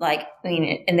names like, I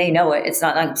mean, and they know it. It's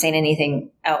not like I'm saying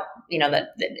anything out, you know, that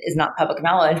is not public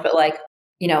knowledge, but like,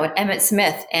 you know, Emmett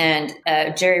Smith and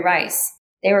Jerry Rice,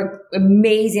 they were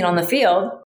amazing on the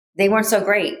field. They weren't so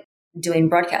great doing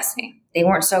broadcasting. They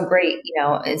weren't so great, you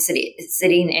know,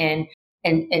 sitting and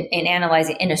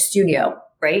analyzing in a studio,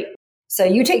 right? So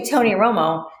you take Tony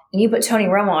Romo and you put Tony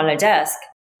Romo on a desk,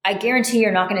 I guarantee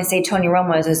you're not going to say Tony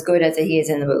Romo is as good as he is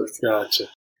in the booth. Gotcha.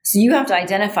 So you have to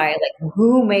identify like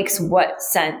who makes what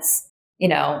sense, you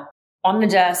know, on the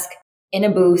desk, in a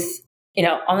booth, you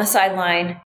know, on the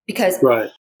sideline, because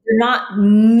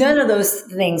none of those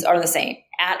things are the same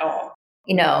at all.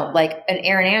 You know, like an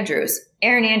Erin Andrews.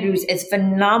 Erin Andrews is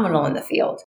phenomenal in the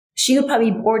field. She would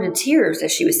probably be bored to tears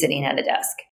if she was sitting at a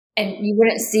desk. And you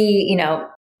wouldn't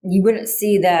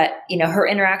see that, you know, her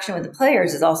interaction with the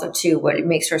players is also too what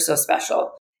makes her so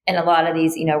special. And a lot of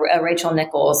these, you know, Rachel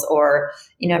Nichols or,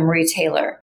 you know, Marie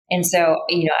Taylor. And so,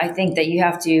 you know, I think that you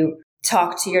have to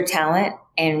talk to your talent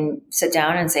and sit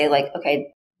down and say like,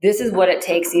 okay, this is what it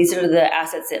takes. These are the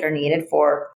assets that are needed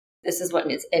for, this is what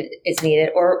it's needed.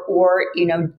 Or, you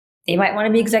know, they might want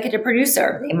to be executive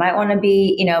producer. They might want to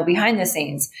be, you know, behind the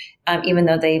scenes, even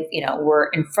though they, you know, were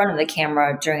in front of the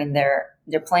camera during their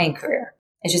playing career.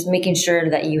 It's just making sure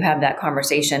that you have that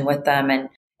conversation with them and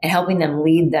helping them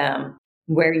lead them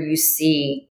where you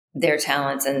see their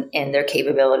talents and their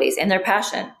capabilities and their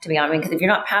passion, to be honest. Because if you're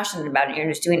not passionate about it, you're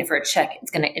just doing it for a check.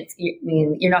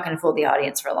 You're not going to fool the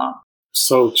audience for long.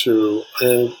 So true.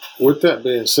 And with that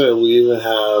being said, we even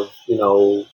have, you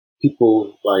know,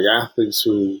 people like athletes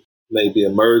who may be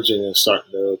emerging and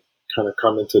starting to kind of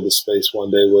come into the space one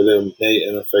day where they may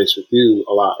interface with you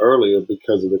a lot earlier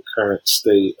because of the current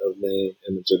state of name,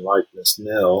 image, and likeness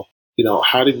now. You know,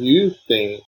 how do you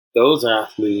think those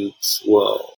athletes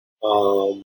will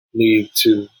need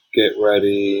to get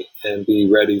ready and be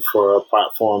ready for a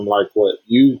platform like what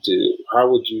you do?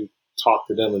 How would you talk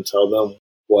to them and tell them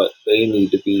what they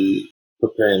need to be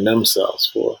preparing themselves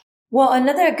for? Well,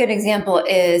 another good example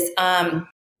is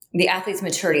the athlete's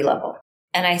maturity level.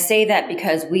 And I say that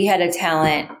because we had a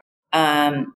talent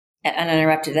at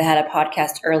Uninterrupted that had a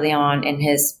podcast early on in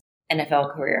his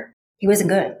NFL career. He wasn't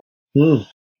good.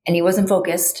 And he wasn't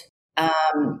focused.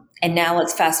 And now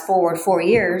let's fast forward 4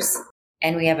 years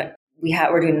and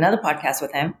we're doing another podcast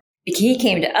with him. He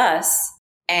came to us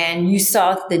and you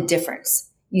saw the difference.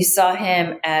 You saw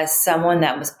him as someone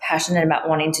that was passionate about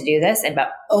wanting to do this and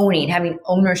about having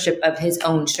ownership of his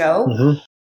own show,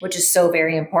 which is so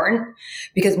very important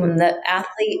because when the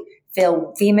athlete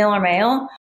female or male,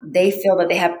 they feel that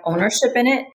they have ownership in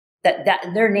it, that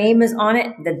their name is on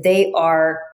it, that they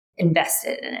are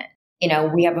invested in it.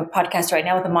 We have a podcast right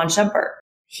now with Amon Shumpert.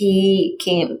 He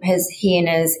and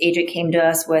his agent came to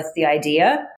us with the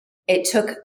idea. It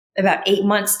took about 8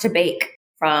 months to bake,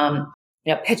 from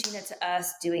pitching it to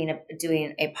us, doing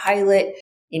a pilot,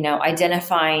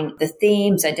 identifying the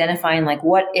themes, identifying like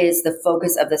what is the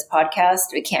focus of this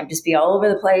podcast. It can't just be all over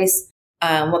the place.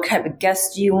 What type of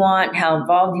guests do you want? How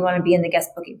involved do you want to be in the guest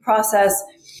booking process?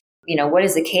 What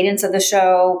is the cadence of the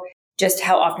show? Just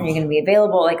how often you're going to be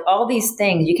available? Like all these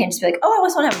things, you can't just be like, oh, I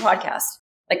just want to have a podcast.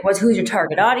 Like who's your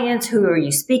target audience? Who are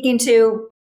you speaking to?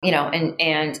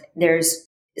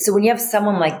 So when you have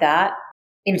someone like that,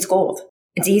 it's gold.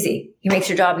 It's easy. He makes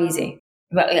your job easy.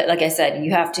 But like I said,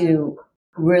 you have to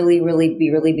really, really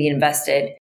be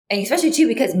invested. And especially too,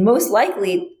 because most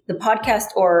likely the podcast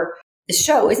or the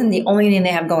show isn't the only thing they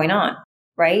have going on,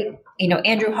 right?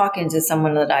 Andrew Hawkins is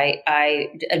someone that I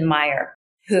admire,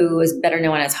 who is better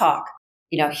known as Hawk.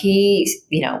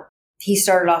 He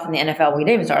started off in the NFL. We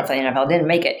didn't even start off in the NFL, didn't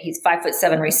make it. He's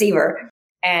 5'7" receiver,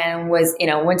 and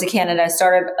went to Canada,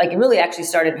 really actually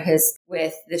started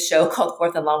with the show called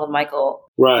Fourth and Long with Michael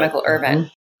Irvin,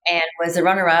 and was the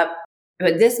runner-up.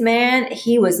 But this man,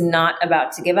 he was not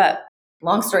about to give up.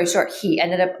 Long story short, he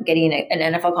ended up getting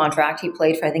an NFL contract. He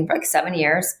played for, I think, for like 7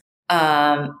 years,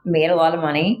 made a lot of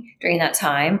money during that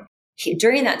time.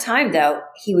 During that time, though,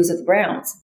 he was with the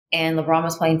Browns, and LeBron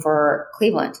was playing for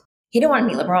Cleveland. He didn't want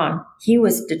to meet LeBron. He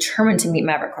was determined to meet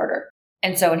Maverick Carter.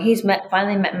 And so when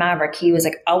finally met Maverick, he was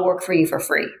like, I'll work for you for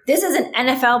free. This is an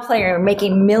NFL player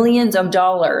making millions of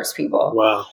dollars, people.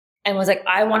 Wow. And was like,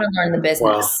 I want to learn the business.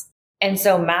 Wow. And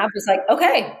so Mav was like,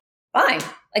 okay, fine.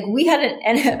 Like we had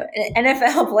an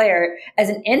NFL player as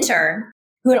an intern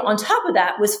who on top of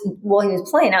that he was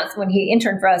playing out when he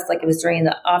interned for us, like it was during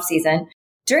the off season.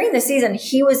 During the season,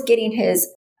 he was getting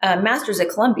his master's at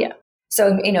Columbia.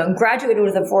 So, graduated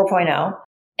with a 4.0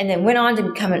 and then went on to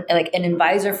become an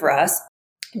advisor for us.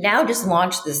 Now just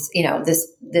launched this,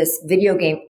 this video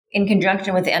game in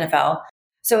conjunction with the NFL.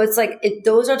 So it's like,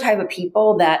 those are type of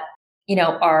people that,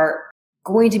 are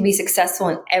going to be successful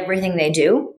in everything they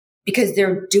do because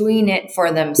they're doing it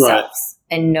for themselves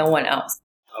and no one else.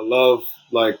 I love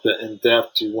the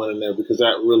in-depth you went in there because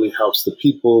that really helps the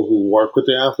people who work with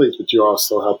the athletes, but you're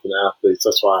also helping the athletes.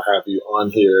 That's why I have you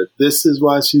on here. This is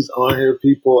why she's on here,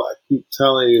 people. I keep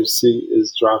telling you, she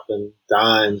is dropping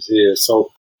dimes here. So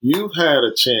you've had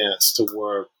a chance to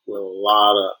work with a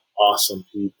lot of awesome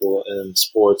people in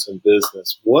sports and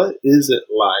business. What is it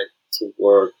like to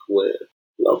work with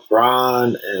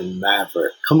LeBron and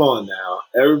Maverick? Come on now.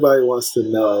 Everybody wants to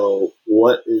know,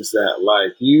 what is that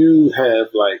like? You have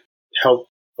help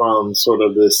from sort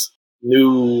of this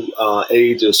new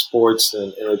age of sports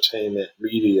and entertainment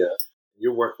media.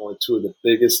 You're working with two of the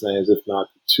biggest names, if not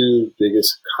the two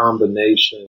biggest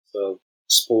combinations of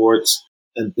sports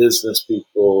and business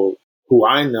people who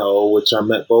I know, which I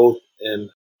met both in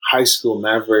high school.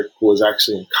 Maverick was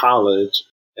actually in college,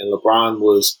 and LeBron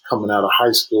was coming out of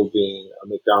high school being a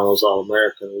McDonald's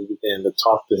All-American. We began to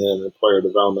talk to him in player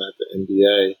development at the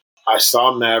NBA. I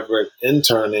saw Maverick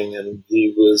interning, and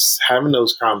he was having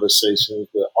those conversations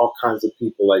with all kinds of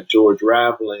people like George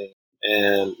Raveling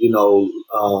and,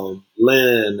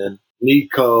 Lynn and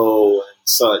Nico and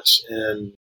such.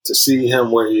 And to see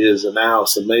him where he is now,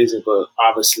 it's amazing. But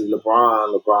obviously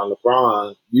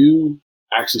LeBron, you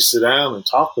actually sit down and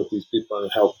talk with these people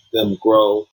and help them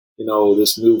grow,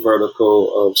 this new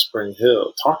vertical of Spring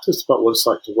Hill. Talk to us about what it's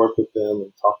like to work with them,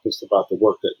 and talk to us about the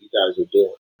work that you guys are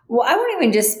doing. Well, I won't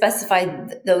even just specify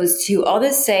those two. I'll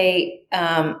just say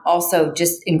also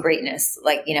just in greatness,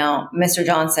 like, Mr.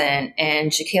 Johnson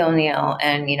and Shaquille O'Neal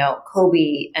and,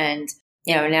 Kobe and,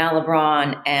 now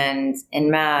LeBron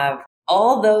and Mav,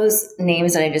 all those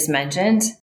names that I just mentioned,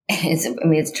 it's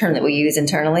a term that we use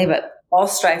internally, but all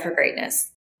strive for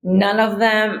greatness. None of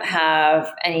them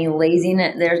have any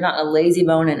laziness. There's not a lazy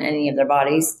bone in any of their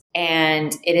bodies.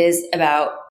 And it is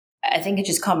about, I think it's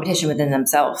just competition within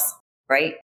themselves,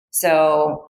 right?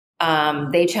 So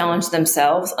they challenge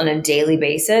themselves on a daily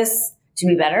basis to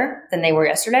be better than they were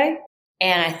yesterday.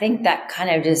 And I think that kind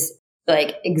of just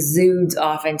exudes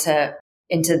off into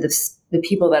the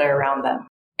people that are around them.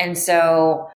 And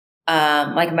so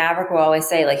Maverick will always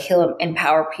say, he'll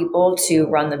empower people to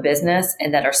run the business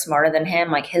and that are smarter than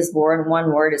him. His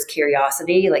one word is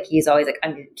curiosity. He's always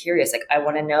I'm curious. I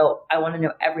want to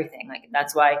know everything.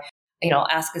 That's why,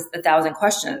 ask us 1,000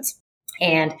 questions.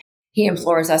 And he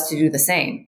implores us to do the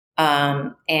same.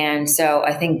 And so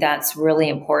I think that's really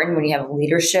important when you have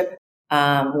leadership,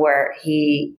 where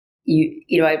he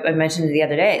I mentioned it the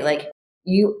other day, like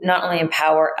you not only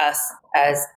empower us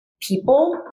as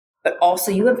people, but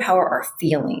also you empower our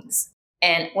feelings.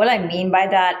 And what I mean by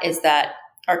that is that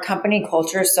our company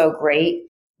culture is so great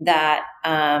that,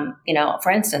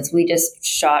 for instance, we just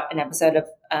shot an episode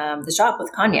of The Shop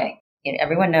with Kanye. And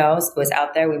everyone knows it was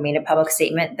out there. We made a public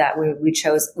statement that we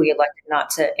elected not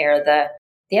to air the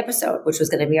episode, which was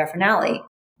going to be our finale,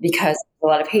 because of a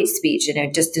lot of hate speech and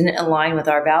it just didn't align with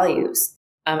our values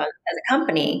as a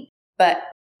company. But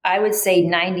I would say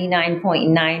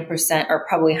 99.9% or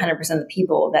probably 100% of the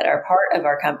people that are part of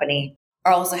our company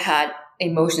are also had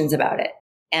emotions about it.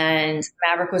 And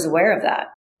Maverick was aware of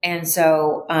that. And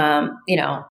so,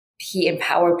 he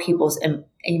empowered people's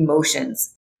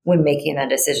emotions when making that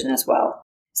decision as well.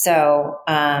 So,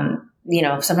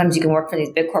 sometimes you can work for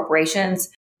these big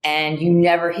corporations and you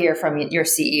never hear from your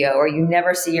CEO or you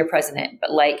never see your president,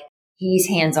 but like he's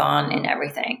hands-on in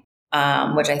everything,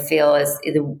 which I feel is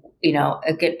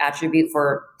a good attribute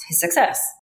for his success.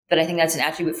 But I think that's an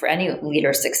attribute for any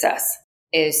leader's success,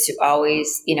 is to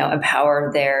always,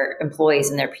 empower their employees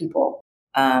and their people.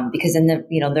 Because then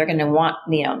they're going to want,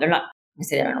 they're not going to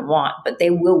say they're going to want, but they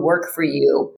will work for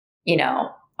you,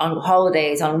 on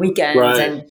holidays, on weekends, right,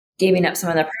 and giving up some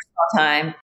of their personal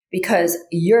time because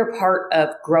you're part of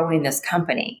growing this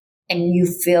company and you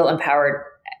feel empowered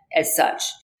as such.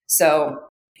 So,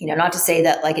 not to say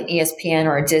that like an ESPN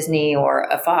or a Disney or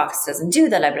a Fox doesn't do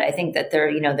that, but I think that there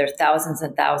are thousands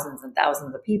and thousands and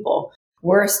thousands of people.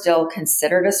 We're still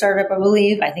considered a startup, I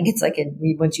believe. I think it's like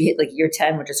once you hit like year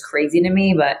 10, which is crazy to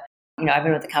me, but I've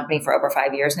been with the company for over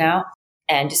 5 years now.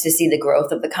 And just to see the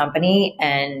growth of the company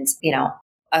and,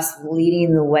 us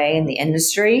leading the way in the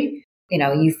industry,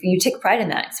 you take pride in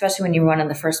that, especially when you're one of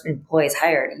the first employees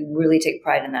hired. You really take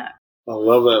pride in that. I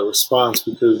love that response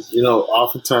because,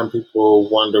 oftentimes people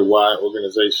wonder why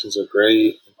organizations are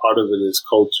great. Part of it is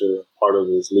culture, part of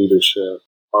it is leadership,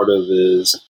 part of it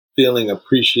is feeling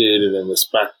appreciated and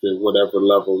respected, whatever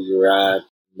level you're at.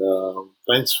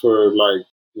 Thanks for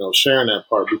sharing that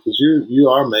part because you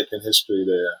are making history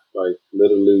there. Like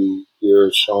literally,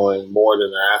 you're showing more than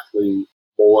an athlete,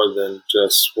 more than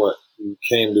just what you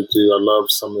came to do. I love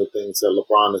some of the things that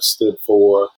LeBron has stood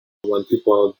for. When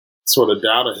people sort of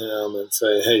doubted him and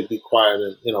say, "Hey, be quiet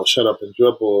and shut up and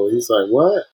dribble," he's like,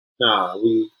 "What? Nah,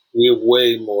 we're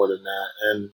way more than that."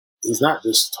 And he's not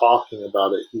just talking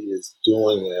about it; he is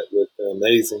doing it with an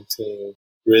amazing team.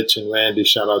 Rich and Randy,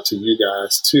 shout out to you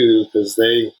guys too, because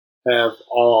they have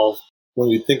all. When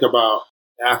you think about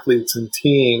athletes and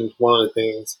teams, one of the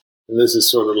things, and this is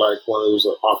sort of like one of those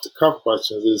off-the-cuff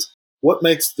questions, is what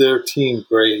makes their team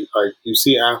great? Like you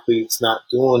see athletes not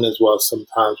doing as well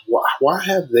sometimes. Why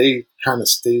have they kind of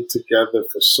stayed together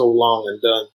for so long and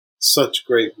done such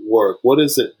great work? What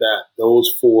is it that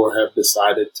those four have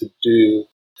decided to do?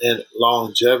 And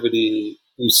longevity,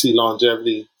 you see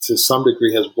longevity to some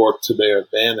degree has worked to their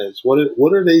advantage. What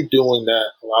are they doing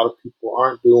that a lot of people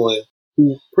aren't doing,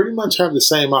 who pretty much have the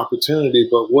same opportunity,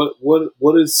 but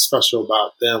what is special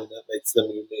about them that makes them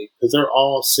unique? Because they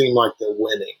all seem like they're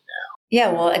winning now.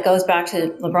 Yeah, well, it goes back to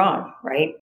LeBron,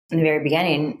 right? In the very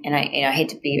beginning, and I hate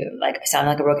to be I sound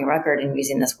like a broken record in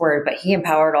using this word, but he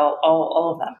empowered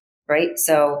all of them, right?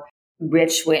 So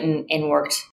Rich went and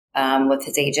worked with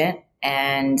his agent,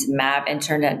 and Mav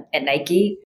interned at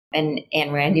Nike, and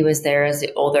Randy was there as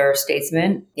the older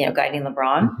statesman, guiding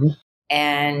LeBron. Mm-hmm.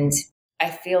 And I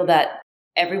feel that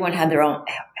everyone had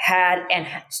and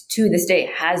to this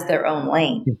day has their own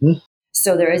lane. Mm-hmm.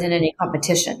 So there isn't any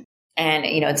competition. And,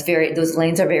 those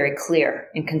lanes are very clear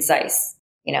and concise.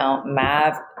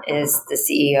 Mav is the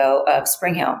CEO of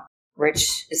Spring Hill.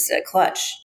 Rich is at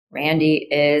Clutch. Randy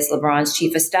is LeBron's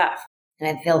chief of staff.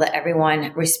 And I feel that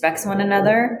everyone respects one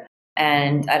another.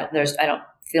 And I don't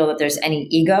feel that there's any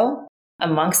ego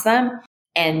amongst them.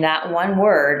 And that one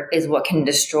word is what can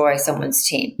destroy someone's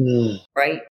team,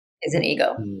 right? Is an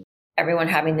ego. Everyone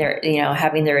having their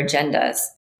agendas.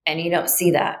 And you don't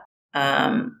see that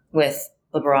with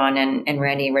LeBron and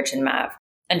Randy, Rich, and Mav.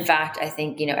 In fact, I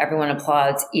think, everyone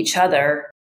applauds each other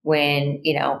when,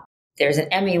 there's an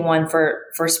Emmy won for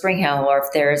Spring Hill, or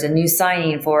if there's a new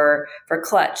signing for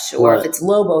Clutch, or if it's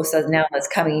Lobo says now that's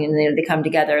coming and they come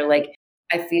together. Like,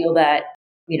 I feel that,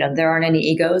 there aren't any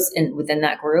egos within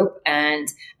that group. And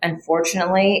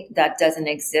unfortunately, that doesn't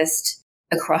exist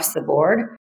across the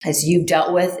board. As you've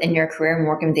dealt with in your career and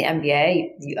working with the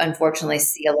NBA, you unfortunately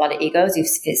see a lot of egos. You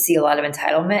see a lot of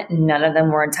entitlement. None of them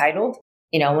were entitled.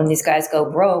 When these guys go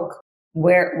broke,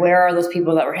 where are those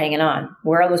people that were hanging on?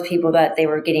 Where are those people that they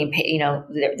were getting paid?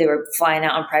 They were flying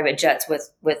out on private jets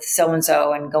with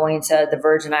so-and-so and going to the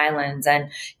Virgin Islands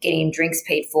and getting drinks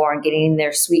paid for and getting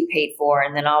their suite paid for.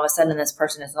 And then all of a sudden this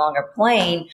person is no longer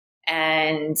playing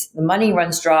and the money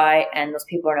runs dry and those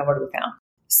people are nowhere to be found.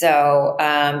 So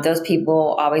those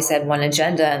people always had one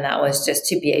agenda, and that was just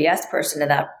to be a yes person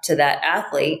to that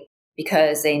athlete,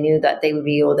 because they knew that they would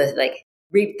be able to like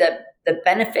reap the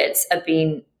benefits of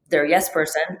being their yes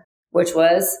person, which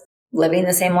was living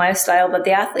the same lifestyle that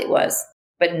the athlete was,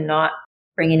 but not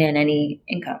bringing in any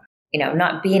income,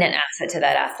 not being an asset to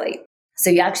that athlete. So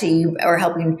you are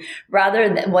helping,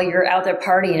 rather than while you're out there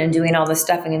partying and doing all this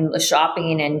stuff and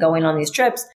shopping and going on these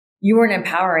trips, you weren't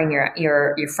empowering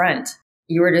your friend.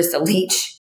 You were just a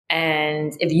leech.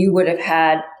 And if you would have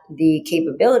had the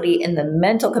capability and the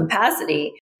mental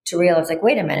capacity to realize, like,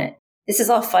 wait a minute, this is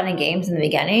all fun and games in the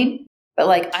beginning, but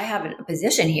like I have a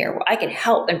position here where I can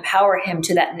help empower him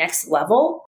to that next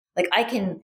level. Like I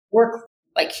can work,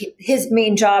 like his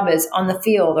main job is on the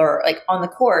field or like on the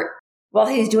court while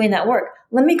he's doing that work.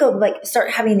 Let me go like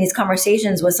start having these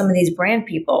conversations with some of these brand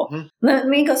people. Mm-hmm. Let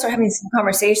me go start having some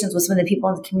conversations with some of the people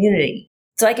in the community.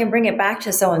 So I can bring it back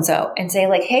to so-and-so and say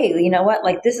like, hey, you know what?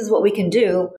 Like this is what we can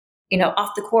do,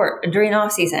 off the court during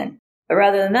off season. But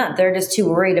rather than that, they're just too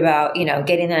worried about,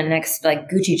 getting that next like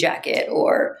Gucci jacket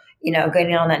or,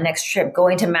 getting on that next trip,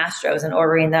 going to Mastro's and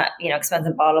ordering that,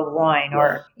 expensive bottle of wine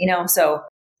or, so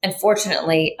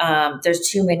unfortunately, there's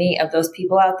too many of those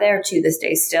people out there to this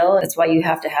day still. That's why you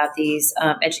have to have these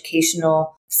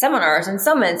educational seminars and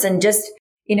summits and just,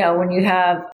 when you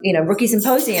have, rookie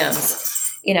symposiums,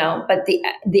 but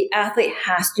the athlete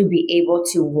has to be able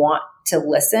to want to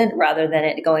listen rather than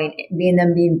it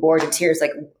being bored to tears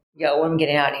like, yo, when I'm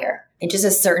getting out of here. It's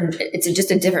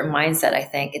just a different mindset, I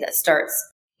think, that starts,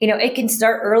 it can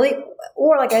start early,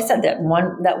 or like I said, that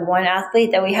one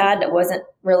athlete that we had that wasn't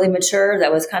really mature,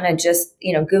 that was kind of just,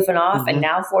 goofing off. Mm-hmm. And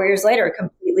now 4 years later, a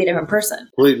completely different person.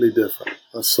 Completely different.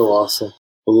 That's so awesome.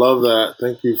 I love that.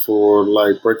 Thank you for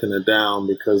breaking it down,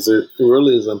 because it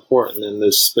really is important in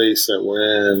this space that we're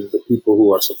in, the people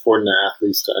who are supporting the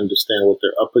athletes to understand what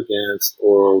they're up against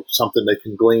or something they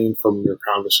can glean from your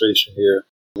conversation here.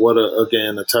 What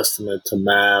a testament to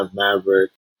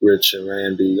Maverick, Rich and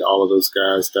Randy. All of those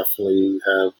guys definitely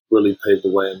have really paved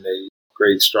the way and made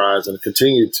great strides and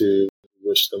continue to.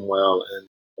 Wish them well in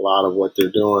a lot of what they're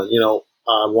doing.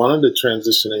 I wanted to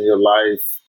transition in your life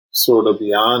sort of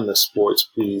beyond the sports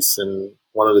piece. And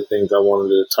one of the things I wanted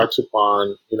to touch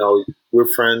upon, we're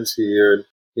friends here,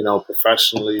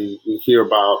 professionally, we hear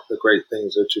about the great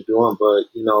things that you're doing, but,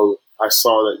 I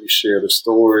saw that you shared a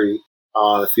story,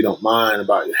 if you don't mind,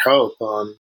 about your health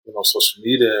on, social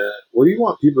media. What do you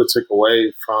want people to take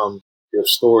away from your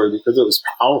story? Because it was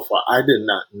powerful. I did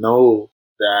not know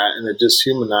that, and it just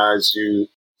humanized you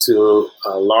to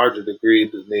a larger degree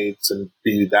to need to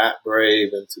be that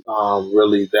brave and to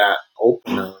really that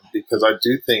open. Because I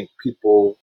do think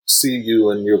people see you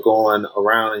and you're going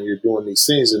around and you're doing these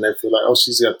things and they feel like, oh,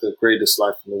 she's got the greatest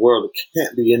life in the world. There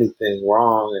can't be anything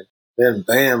wrong. And then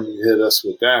bam, you hit us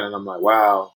with that. And I'm like,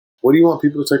 wow, what do you want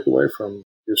people to take away from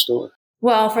your story?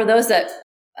 Well, for those that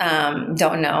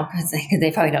don't know, because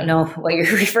they probably don't know what you're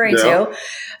referring to.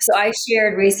 So I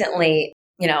shared recently,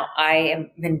 I have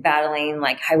been battling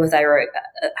like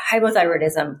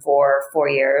hypothyroidism for 4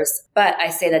 years. But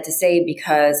I say that to say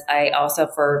because I also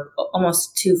for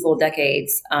almost 2 full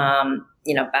decades, battled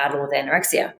with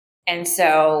anorexia. And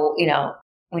so,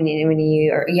 when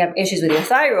you have issues with your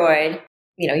thyroid,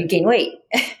 you gain weight.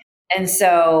 And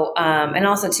so, and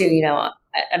also too,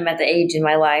 I'm at the age in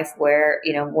my life where,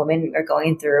 women are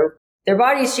going through their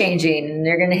bodies changing and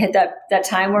they're going to hit that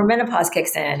time where menopause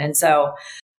kicks in. And so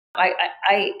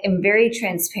I am very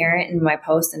transparent in my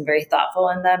posts and very thoughtful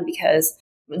in them because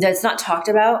that's not talked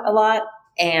about a lot.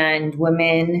 And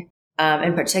women,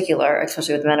 in particular,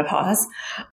 especially with menopause,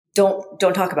 don't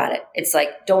talk about it. It's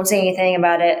like, don't say anything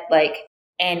about it.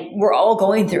 And we're all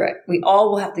going through it. We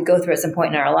all will have to go through at some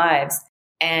point in our lives.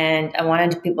 And I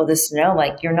wanted people just to know,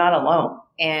 you're not alone.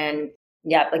 And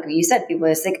yeah, like you said, people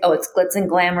just think, oh, it's glitz and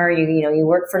glamour. You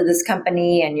work for this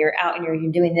company and you're out and you're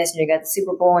doing this and you got the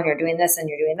Super Bowl and you're doing this and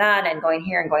you're doing that and going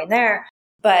here and going there.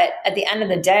 But at the end of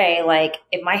the day,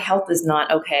 if my health is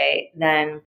not okay,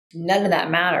 then none of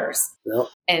that matters. Yep.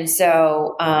 And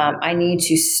so I need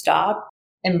to stop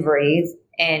and breathe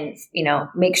and,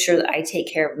 make sure that I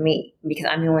take care of me because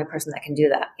I'm the only person that can do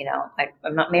that.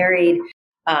 I'm not married.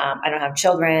 I don't have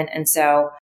children. And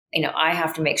so, I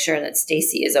have to make sure that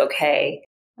Stacey is okay.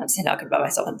 I'm saying talking about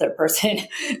myself in third person.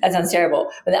 That sounds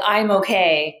terrible, but that I'm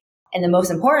okay And the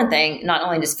most important thing, not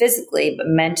only just physically, but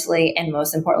mentally and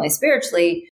most importantly,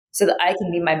 spiritually, so that I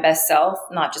can be my best self,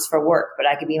 not just for work, but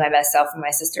I could be my best self for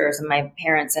my sisters and my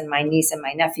parents and my niece and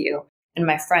my nephew and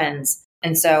my friends.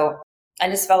 And so I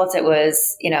just felt it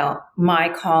was, my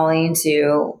calling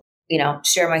to,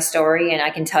 share my story. And I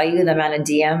can tell you the amount of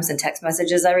DMs and text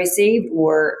messages I received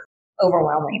were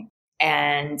overwhelming.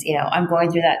 And, I'm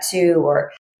going through that too,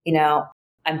 or,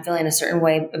 I'm feeling a certain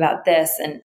way about this.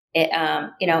 And it,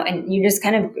 and you just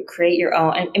kind of create your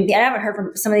own. And I haven't heard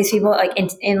from some of these people like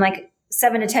in like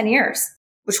 7 to 10 years,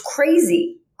 which is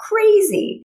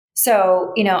crazy.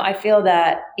 So, I feel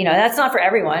that, that's not for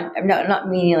everyone. I'm not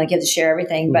meaning like you have to share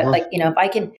everything, but like, if I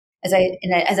can, as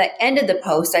I ended the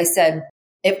post, I said,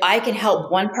 if I can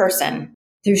help one person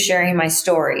through sharing my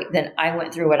story, then I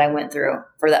went through what I went through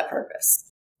for that purpose.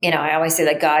 I always say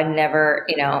that God never,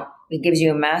 he gives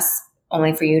you a mess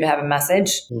only for you to have a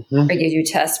message, or gives you a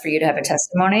test for you to have a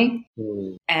testimony.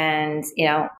 And,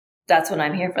 that's what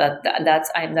I'm here for.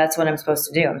 That's what I'm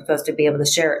supposed to do. I'm supposed to be able to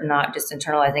share it, not just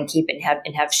internalize and keep it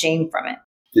and have shame from it.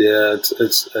 Yeah,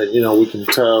 it's we can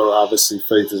tell obviously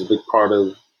faith is a big part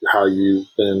of how you've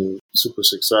been super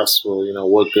successful.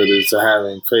 What good is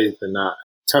having faith and not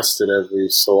tested every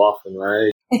so often,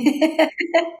 right?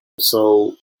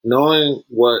 So knowing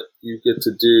what you get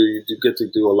to do, you get to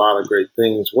do a lot of great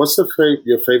things. What's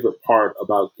your favorite part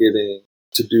about getting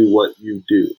to do what you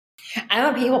do?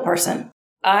 I'm a people person.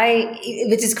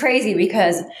 Which is crazy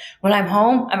because when I'm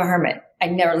home, I'm a hermit. I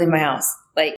never leave my house.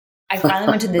 Like I finally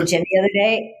went to the gym the other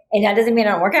day, and that doesn't mean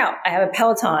I don't work out. I have a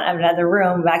Peloton. I have another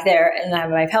room back there, and I have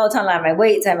my Peloton, I have my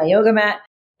weights, I have my yoga mat.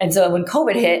 And so when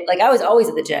COVID hit, like I was always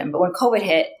at the gym, but when COVID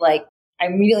hit, like I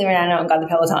immediately ran out and got the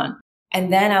Peloton.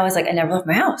 And then I was like, I never left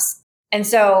my house. And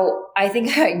so I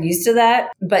think I got used to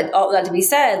that. But all that to be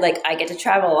said, like I get to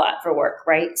travel a lot for work,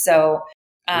 right? So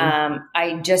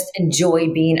I just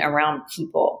enjoy being around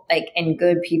people, like, and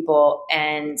good people.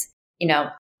 And,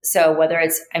 so whether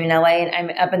I'm in LA and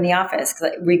I'm up in the office,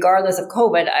 because regardless of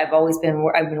COVID, I've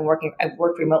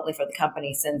worked remotely for the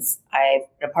company since I've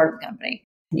been a part of the company.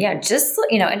 Yeah. Just,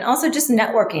 and also just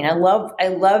networking. I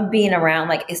love being around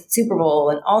like a Super Bowl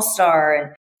and All-Star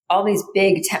and all these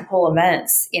big tentpole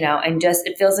events, and just,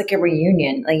 it feels like a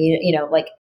reunion. Like, like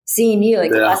seeing you,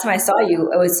 like the last time I saw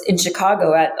you, I was in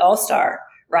Chicago at All-Star.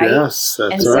 Right. Yes,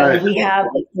 that's and so right. We have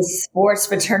like this sports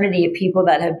fraternity of people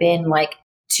that have been like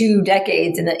 2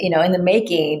 decades in the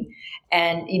making,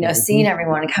 and seeing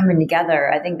everyone coming together.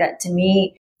 I think that to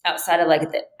me, outside of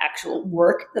like the actual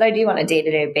work that I do on a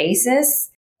day-to-day basis,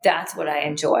 that's what I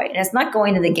enjoy. And it's not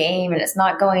going to the game, and it's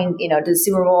not going to the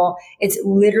Super Bowl. It's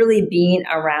literally being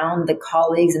around the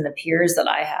colleagues and the peers that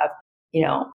I have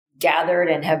gathered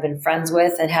and have been friends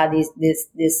with, and had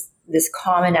this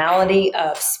commonality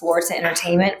of sports and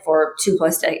entertainment for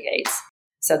 2+ decades.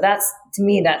 So to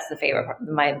me, that's the favorite part,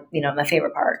 my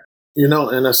favorite part.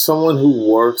 And as someone who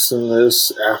works in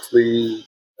this athlete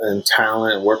and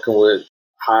talent, working with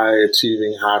high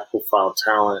achieving, high profile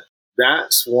talent,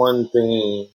 that's one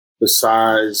thing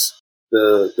besides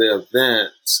the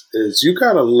events is you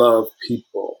got to love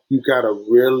people. You got to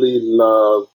really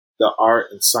love the art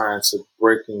and science of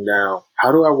breaking down.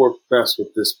 How do I work best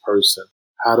with this person?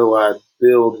 How do I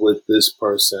build with this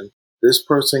person? This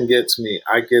person gets me.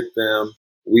 I get them.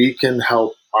 We can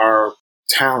help our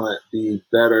talent be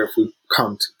better if we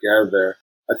come together.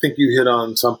 I think you hit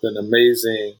on something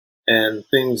amazing and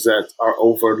things that are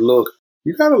overlooked.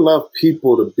 You got to love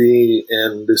people to be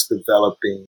in this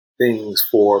developing things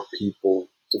for people,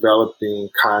 developing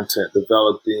content,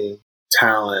 developing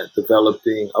talent,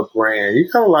 developing a brand. You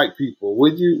kind of like people.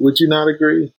 Would you not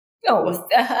agree? Oh,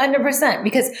 100%.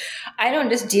 Because I don't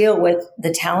just deal with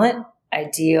the talent. I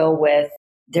deal with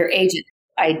their agent.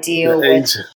 I deal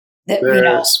with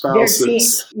their spouses. Their team.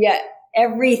 Yeah,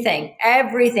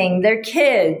 everything. Their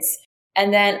kids.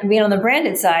 And then being on the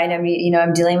branded side,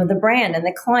 I'm dealing with the brand and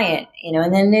the client,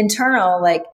 and then internal,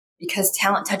 like, because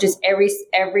talent touches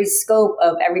every scope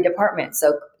of every department.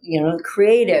 So,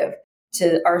 creative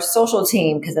to our social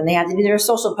team, because then they have to do their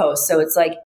social posts. So it's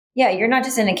like, yeah, you're not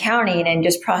just in accounting and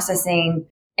just processing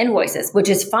invoices, which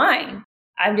is fine.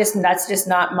 That's just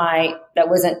not that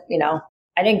wasn't,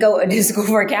 I didn't go to school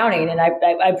for accounting, and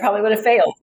I probably would have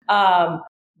failed.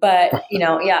 But,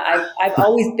 I've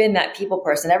always been that people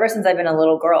person. Ever since I've been a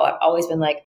little girl, I've always been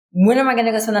like, when am I going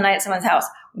to go spend the night at someone's house?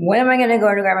 When am I going to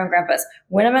go to grandma and grandpa's?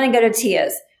 When am I going to go to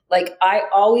Tia's? Like, I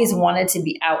always wanted to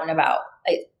be out and about,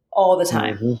 like, all the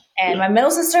time. Mm-hmm. And my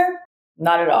middle sister,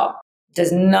 not at all.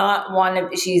 Does not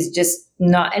want to, she's just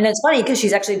not. And it's funny because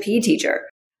she's actually a PE teacher.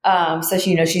 So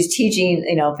she's teaching,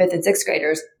 5th and 6th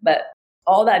graders, but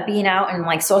all that being out and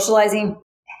like socializing,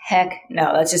 heck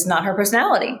no, that's just not her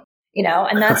personality,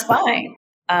 and that's fine.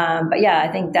 But yeah,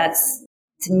 I think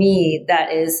to me,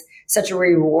 that is such a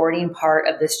rewarding part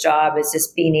of this job, is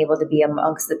just being able to be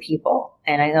amongst the people.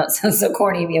 And I know it sounds so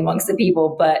corny to be amongst the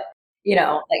people, but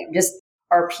like just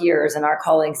our peers and our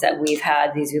colleagues that we've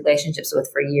had these relationships with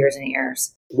for years and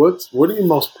years. What are you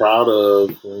most proud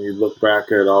of when you look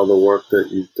back at all the work that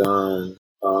you've done?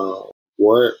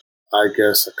 What, I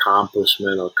guess,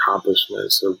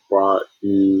 accomplishments have brought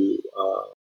you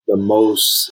the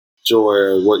most joy,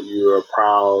 or what you are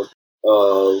proud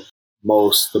of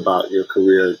most about your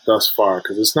career thus far?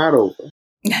 Because it's not over.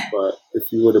 But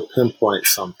if you were to pinpoint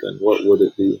something, what would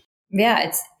it be?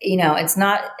 Yeah, it's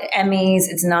not Emmys.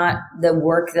 It's not the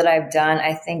work that I've done.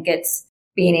 I think it's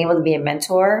being able to be a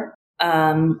mentor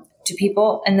to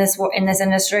people in this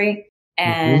industry.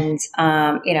 And,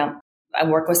 I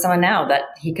work with someone now that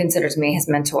he considers me his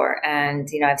mentor. And,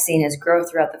 I've seen his growth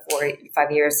throughout the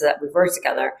 5 years that we've worked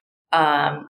together.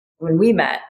 When we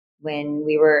met, when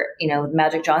we were, with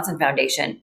Magic Johnson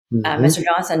Foundation, Mr.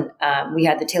 Johnson, we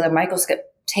had the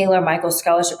Taylor Michaels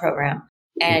Scholarship Program.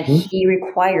 And he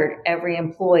required every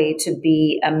employee to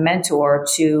be a mentor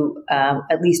to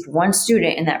at least one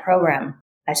student in that program.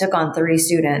 I took on 3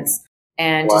 students,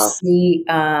 and to see,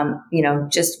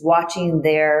 just watching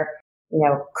their,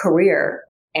 career,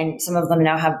 and some of them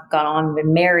now have gone on and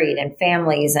been married and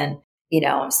families, and,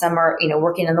 some are,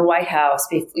 working in the White House,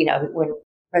 when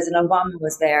President Obama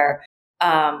was there,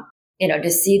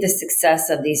 to see the success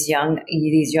of these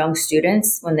young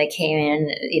students when they came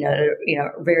in,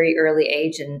 very early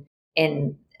age and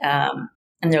in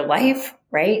their life,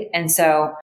 right? And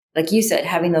so, like you said,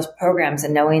 having those programs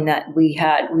and knowing that we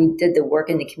did the work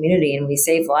in the community and we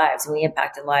saved lives and we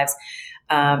impacted lives,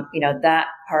 that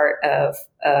part of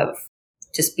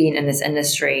just being in this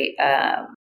industry,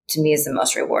 to me, is the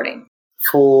most rewarding.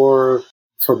 For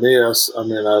me, I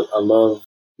love.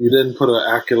 You didn't put an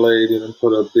accolade, you didn't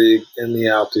put a big Emmy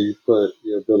out there. You put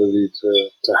your ability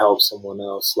to help someone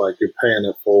else, like you're paying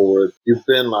it forward. You've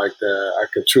been like that. I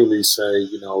could truly say,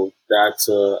 that's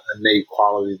a innate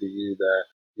quality to you, that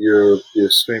you're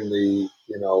extremely,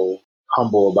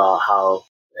 humble about how,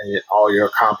 and all your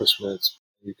accomplishments,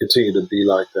 you continue to be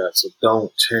like that. So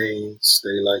don't change,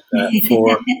 stay like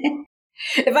that.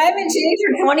 If I haven't changed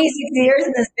for 26 years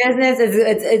in this business,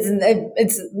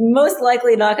 it's most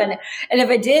likely not going to. And if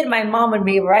it did, my mom would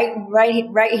be right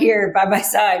here by my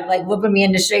side, like whipping me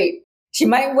into shape. She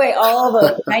might weigh all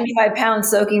of 95 pounds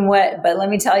soaking wet, but let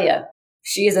me tell you,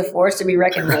 she is a force to be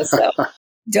reckoned with. So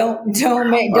don't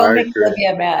make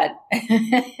Olivia mad.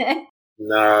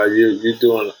 Nah, you're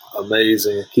doing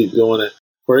amazing. Keep doing it.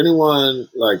 For anyone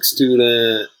like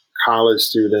student, college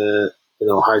student,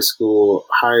 high school,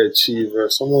 high achiever,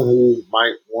 someone who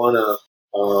might want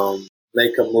to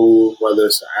make a move, whether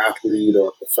it's an athlete or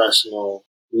a professional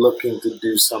looking to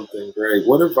do something great,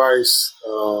 what advice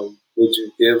would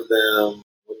you give them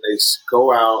when they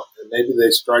go out and maybe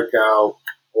they strike out,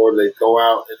 or they go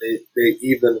out and they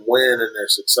even win and they're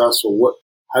successful?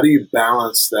 How do you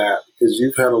balance that? Because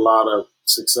you've had a lot of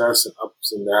success and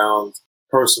ups and downs,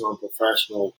 personal and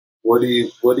professional. What do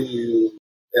you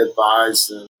advise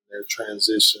them in their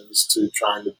transitions to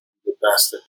trying to be the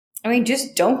best at it?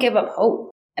 Just don't give up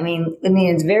hope.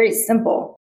 It's very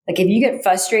simple. Like if you get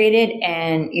frustrated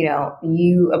and,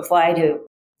 you apply to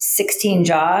 16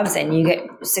 jobs and you get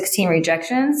 16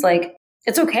 rejections, like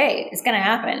it's okay. It's going to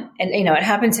happen. And, it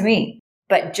happened to me,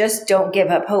 but just don't give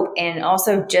up hope. And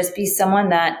also just be someone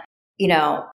that, I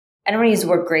don't want to use the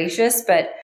word gracious,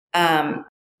 but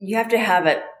you have to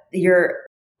have your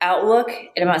outlook.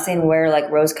 And I'm not saying wear like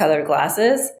rose-colored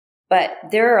glasses, but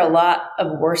there are a lot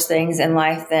of worse things in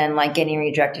life than like getting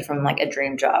rejected from like a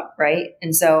dream job, right?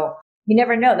 And so you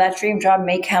never know, that dream job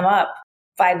may come up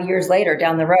 5 years later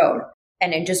down the road,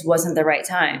 and it just wasn't the right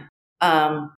time.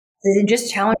 So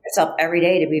just challenge yourself every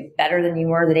day to be better than you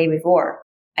were the day before.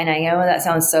 And I know that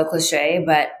sounds so cliche,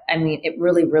 but it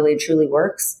really, really, truly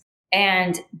works.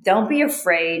 And don't be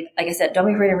afraid. Like I said, don't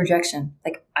be afraid of rejection.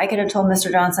 Like I could have told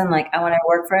Mr. Johnson, like I want to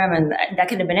work for him, and that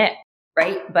could have been it,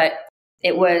 right? But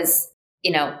it was,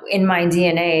 in my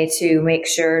DNA to make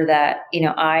sure that,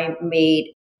 I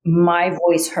made my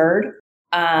voice heard.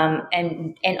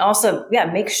 And also,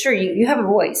 make sure you have a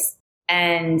voice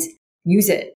and use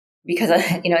it, because,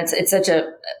 it's such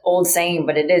a old saying,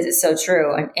 but it's so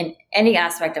true. And in any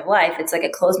aspect of life, it's like a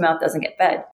closed mouth doesn't get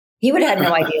fed. He would have had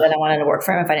no idea that I wanted to work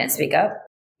for him if I didn't speak up,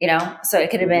 so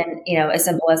it could have been, as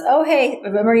simple as, oh, hey,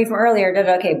 remember you from earlier.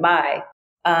 Okay, bye.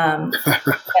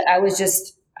 But I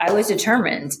was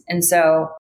determined. And so,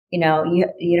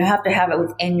 you have to have it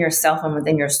within yourself and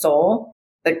within your soul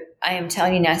But I am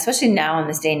telling you now, especially now in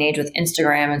this day and age with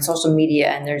Instagram and social media,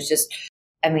 and there's just,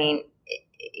 I mean,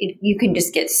 you can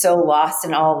just get so lost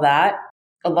in all of that.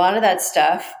 A lot of that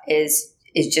stuff is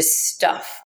just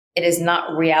stuff. It is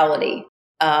not reality.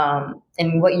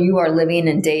 And what you are living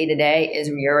in day to day is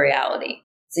your reality.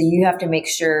 So you have to make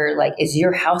sure, like, is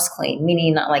your house clean?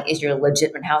 Meaning not like, is your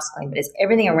legitimate house clean, but is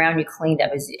everything around you cleaned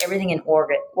up? Is everything in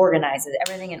organized? Is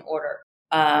everything in order?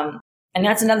 And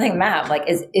that's another thing, Matt, like,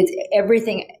 is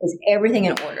everything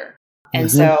in order? And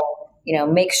so,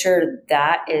 make sure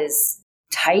that is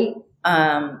tight.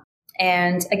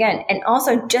 And again, and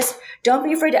also just don't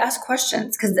be afraid to ask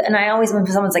questions. And I always, when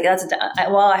someone's like,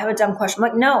 I have a dumb question. I'm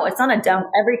like, no, it's not a dumb,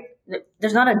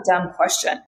 there's not a dumb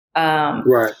question.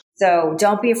 Right. So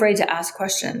don't be afraid to ask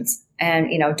questions, and,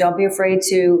 don't be afraid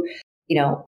to,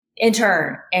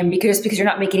 intern, and because you're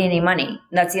not making any money. And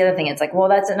that's the other thing. It's like, well,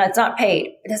 that's not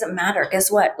paid. It doesn't matter.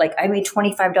 Guess what? Like, I made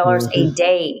 $25 a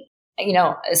day,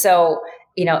 so,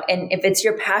 and if it's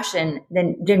your passion,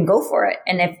 then go for it.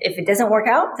 And if it doesn't work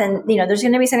out, then, there's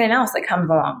going to be something else that comes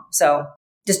along. So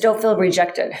just don't feel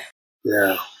rejected.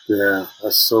 Yeah.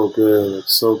 That's so good.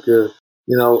 It's so good.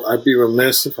 I'd be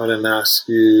remiss if I didn't ask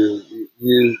you,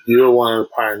 you're one of the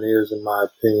pioneers, in my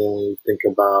opinion, when you think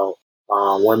about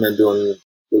women doing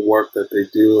the work that they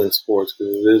do in sports,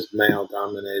 because it is male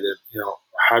dominated.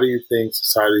 How do you think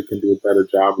society can do a better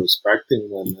job respecting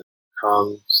women when it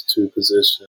comes to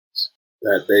positions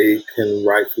that they can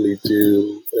rightfully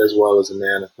do as well as a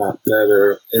man, if not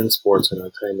better, in sports and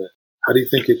entertainment? How do you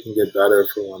think it can get better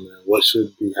for women? What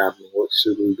should be happening? What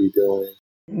should we be doing?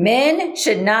 Men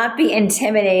should not be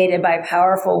intimidated by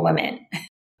powerful women,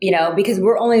 because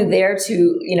we're only there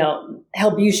to,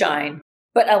 help you shine,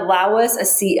 but allow us a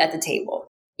seat at the table.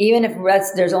 Even if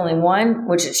there's only one,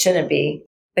 which it shouldn't be,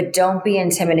 but don't be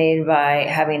intimidated by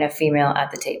having a female at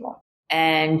the table.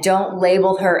 And don't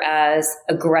label her as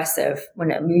aggressive. When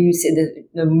you say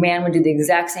the man would do the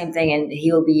exact same thing and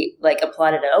he'll be like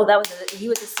applauded. Oh, he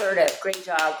was assertive. Great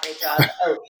job.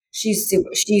 Oh, she's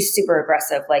super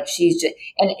aggressive. Like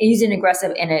and using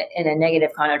aggressive in a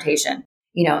negative connotation,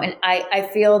 and I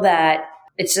feel that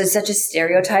it's just such a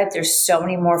stereotype. There's so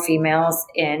many more females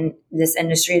in this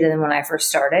industry than when I first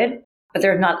started, but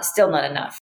there's still not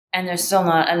enough. And there's still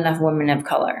not enough women of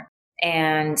color.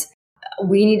 And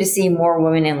we need to see more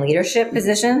women in leadership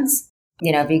positions.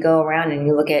 If you go around and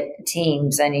you look at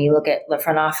teams and you look at the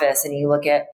front office and you look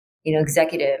at,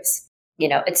 executives,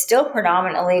 it's still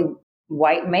predominantly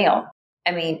white male.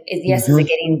 I mean, yes, is it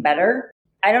getting better?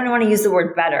 I don't want to use the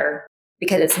word better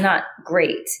because it's not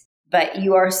great, but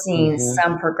you are seeing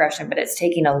some progression, but it's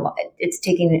taking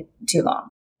too long.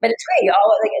 But it's great.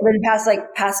 In the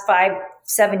past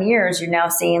 5-7 years, you're now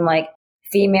seeing like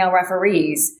female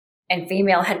referees and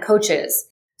female head coaches.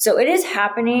 So it is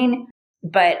happening,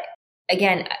 but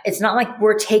again, it's not like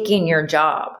we're taking your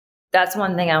job. That's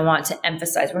one thing I want to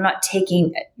emphasize. We're not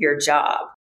taking your job.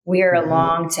 We are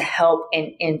along to help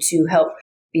and to help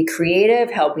be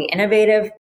creative, help be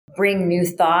innovative, bring new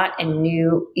thought and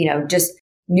new, just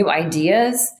new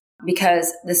ideas,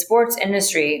 because the sports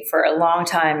industry for a long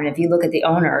time, and if you look at the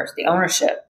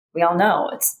ownership, we all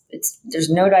know there's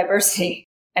no diversity.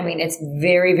 I mean, it's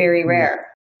very, very rare.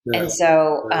 Yeah. And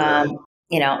so,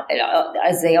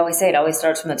 as they always say, it always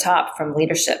starts from the top, from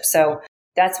leadership. So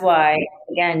that's why,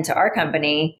 again, to our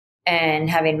company and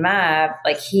having Mav,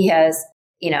 like he has,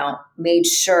 made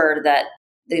sure that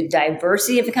the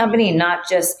diversity of the company, not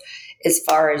just as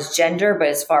far as gender, but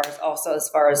as far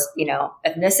as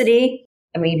ethnicity.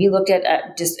 I mean, if you looked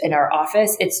at just in our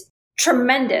office, it's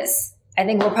tremendous. I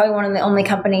think we're probably one of the only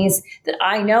companies that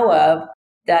I know of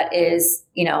that is,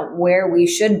 where we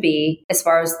should be as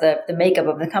far as the makeup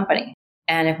of the company.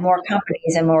 And if more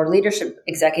companies and more leadership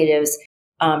executives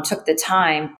took the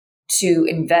time to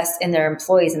invest in their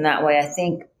employees in that way, I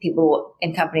think people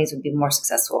and companies would be more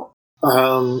successful.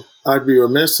 I'd be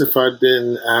remiss if I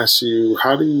didn't ask you,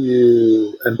 how do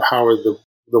you empower the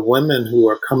women who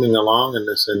are coming along in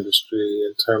this industry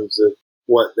in terms of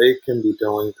what they can be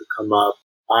doing to come up?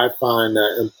 I find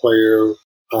that in player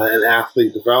and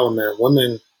athlete development,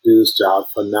 women do this job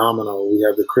phenomenal. We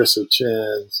have the Crystal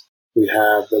Chins, we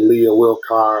have the Leah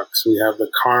Wilcox, we have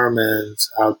the Carmens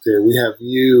out there. We have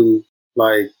you,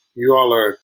 like, you all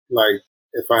are, like,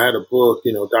 if I had a book,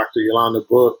 Dr. Yolanda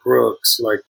Brooks,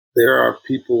 like, there are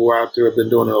people who are out there who have been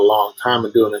doing it a long time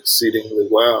and doing it exceedingly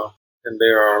well. And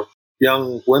there are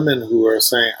young women who are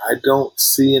saying, I don't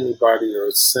see anybody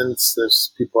or sense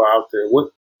there's people out there.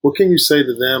 What can you say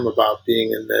to them about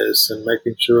being in this and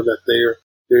making sure that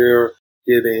they're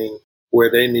getting where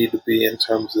they need to be in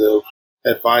terms of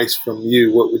advice from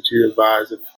you? What would you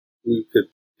advise if we could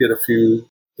get a few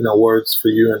words for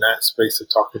you in that space of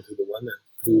talking to the women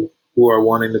who are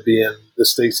wanting to be in the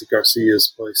Stacey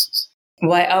Garcia's places?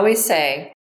 Well, I always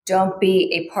say, don't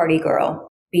be a party girl,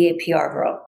 be a PR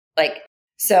girl. Like,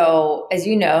 so as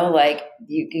you know, like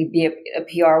you can be a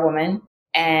PR woman,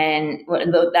 and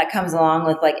that comes along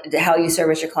with like how you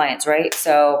service your clients, right?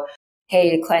 So,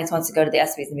 hey, the client wants to go to the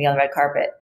ESPYs and be on the red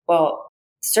carpet. Well,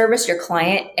 service your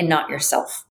client and not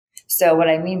yourself. So what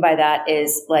I mean by that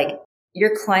is like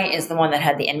your client is the one that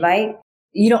had the invite.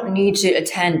 You don't need to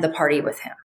attend the party with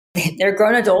him. They're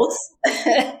grown adults.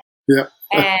 Yeah.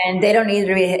 And they don't need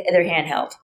to be their hand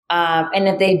held. And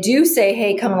if they do say,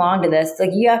 hey, come along to this,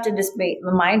 like you have to just be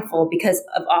mindful because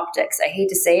of optics. I hate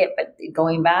to say it, but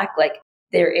going back, like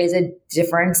there is a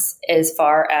difference as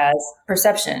far as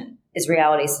perception is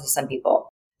reality to some people.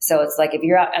 So it's like if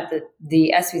you're out at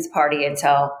the ESPYs party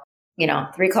until,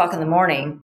 3:00 in the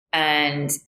morning. And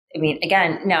I mean,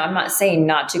 again, now I'm not saying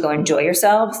not to go enjoy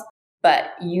yourselves, but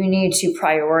you need to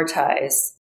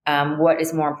prioritize what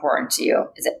is more important to you.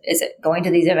 Is it going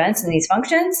to these events and these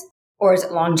functions, or is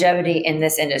it longevity in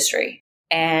this industry?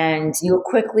 And you'll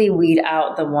quickly weed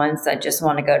out the ones that just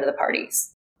want to go to the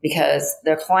parties because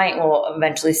their client will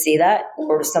eventually see that,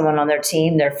 or someone on their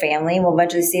team, their family will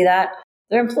eventually see that.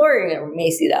 Their employer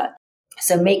may see that.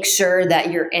 So make sure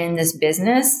that you're in this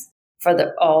business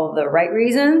for all the right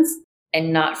reasons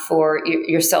and not for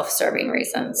your self-serving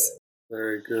reasons.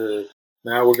 Very good.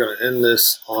 Now we're going to end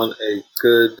this on a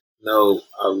good note.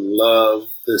 I love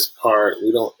this part.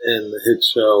 We don't end the hit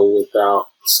show without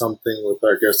something with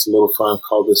our guests, a little fun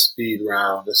called the speed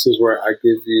round. This is where I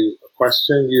give you a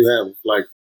question. You have like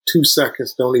 2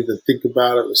 seconds. Don't even think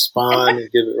about it. Respond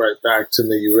and give it right back to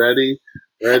me. You ready?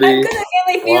 Ready? I'm good at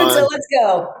Family Feud, so let's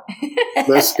go.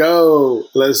 Let's go.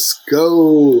 Let's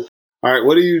go. All right.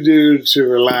 What do you do to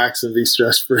relax and be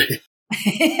stress-free?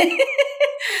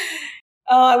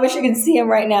 Oh, I wish you could see him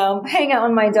right now. Hang out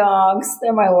with my dogs.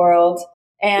 They're my world.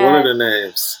 And what are the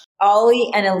names?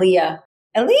 Ollie and Aaliyah.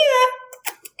 Aaliyah,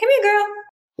 come here, girl.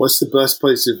 What's the best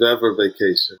place you've ever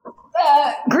vacationed?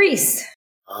 Greece.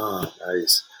 Ah,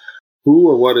 nice. Who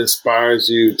or what inspires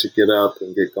you to get up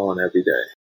and get going every day?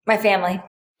 My family.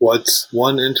 What's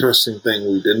one interesting thing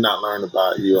we did not learn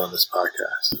about you on this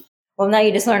podcast? Well, now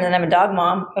you just learned that I'm a dog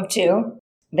mom of 2.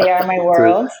 They are my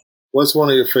world. What's one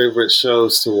of your favorite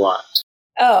shows to watch?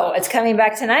 Oh, it's coming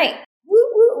back tonight. Woo,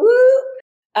 woo,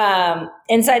 woo.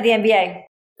 Inside the NBA.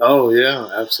 Oh yeah,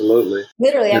 absolutely.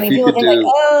 Literally, I mean, people think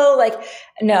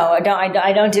no,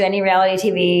 I don't do any reality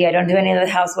TV. I don't do any of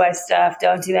the housewife stuff.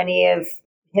 Don't do any of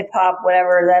hip hop,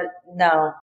 whatever that.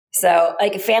 No. So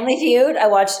like Family Feud, I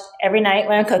watch every night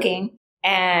when I'm cooking.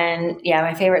 And yeah,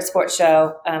 my favorite sports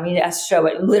show, you asked show,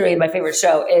 but literally my favorite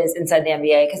show is Inside the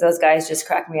NBA because those guys just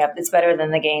crack me up. It's better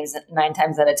than the games 9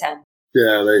 times out of 10.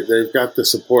 Yeah, they've got the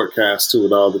support cast too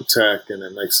with all the tech, and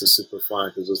it makes it super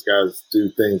fun because those guys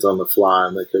do things on the fly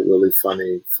and make it really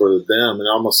funny for them. And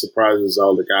it almost surprises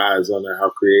all the guys on there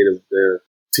how creative their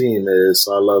team is.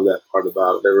 So I love that part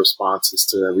about it, their responses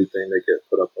to everything they get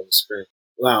put up on the screen.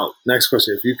 Now, next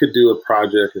question. If you could do a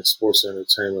project in sports and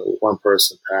entertainment with one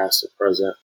person, past or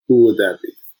present, who would that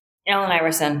be? Allen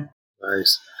Iverson.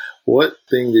 Nice. What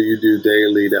thing do you do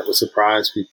daily that would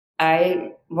surprise people?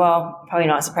 Probably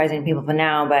not surprising people for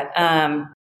now, but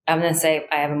I'm going to say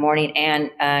I have a morning and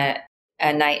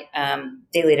a night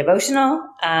daily devotional.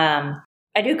 I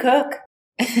do cook.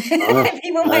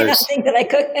 People might not think that I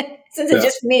cook since it's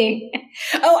just me.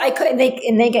 Oh, I cook.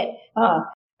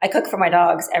 I cook for my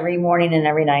dogs every morning and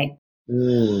every night.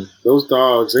 Those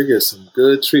dogs, they get some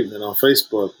good treatment on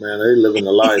Facebook, man. They living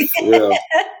the life for real.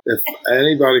 If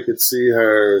anybody could see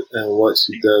her and what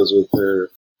she does with her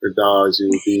dogs, you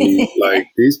would be like,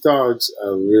 these dogs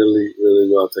are really, really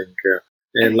well taken care of.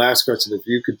 And last question, if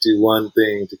you could do one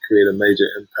thing to create a major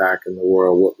impact in the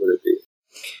world, what would it be?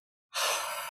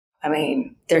 I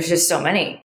mean, there's just so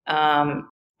many. I've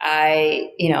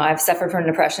suffered from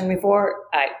depression before.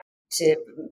 To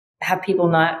have people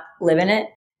not live in it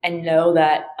and know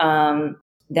that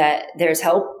that there's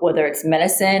help, whether it's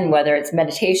medicine, whether it's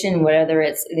meditation, whether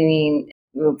it's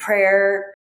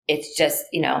prayer. It's just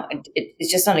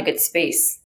it's just not a good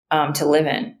space to live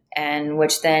in, and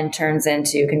which then turns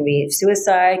into can be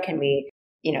suicide, can be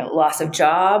loss of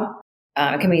job.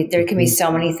 There can be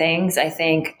so many things. I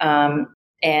think.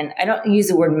 And I don't use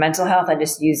the word mental health. I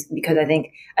just use because I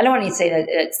think I don't want to say that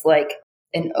it's like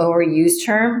an overused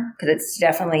term because it's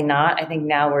definitely not. I think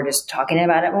now we're just talking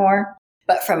about it more.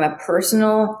 But from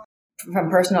personal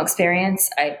experience,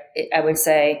 I would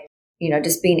say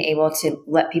just being able to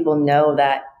let people know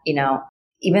that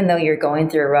even though you're going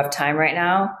through a rough time right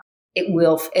now, it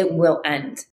will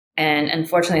end. And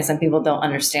unfortunately, some people don't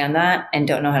understand that and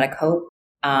don't know how to cope.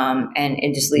 And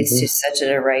it just leads to such an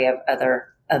array of other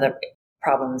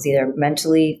problems, either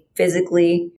mentally,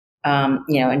 physically,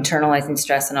 internalizing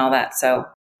stress and all that. So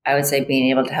I would say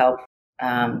being able to help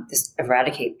just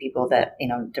eradicate people that,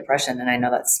 depression. And I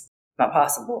know that's not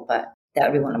possible, but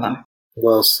that would be one of them.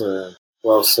 Well said.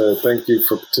 Well said. Thank you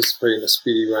for participating in the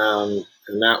speedy round.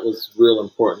 And that was real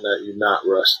important that you not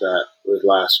rush that with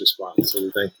last response. So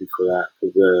we thank you for that, for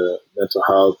the mental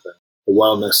health and the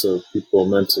wellness of people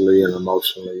mentally and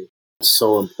emotionally. It's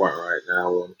so important right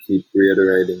now. We'll keep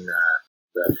reiterating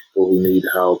that people who need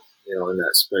help, in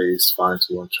that space, find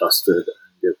someone trusted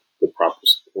and get the proper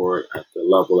support at the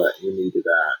level that you need it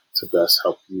at to best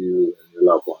help you and your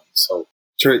loved ones. So,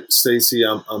 Stacey,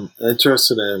 I'm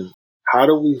interested in how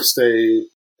do we stay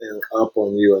up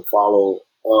on you and follow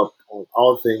up on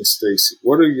all things Stacey?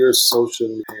 What are your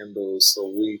social handles so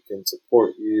we can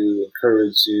support you,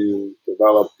 encourage you,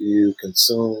 develop you,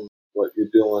 consume what you're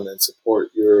doing, and support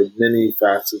your many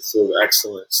facets of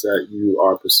excellence that you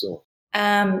are pursuing?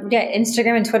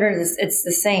 Instagram and Twitter, it's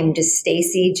the same, just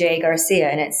Stacey J. Garcia,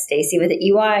 and it's Stacey with an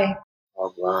EY.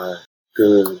 All right,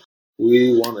 good.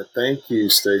 We want to thank you,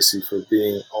 Stacey, for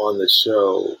being on the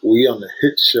show. We on the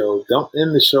Hit Show don't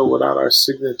end the show without our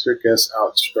signature guest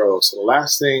outro. So the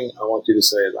last thing I want you to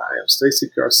say is, I am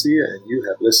Stacey Garcia, and you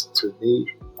have listened to me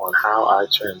on How I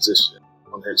Transition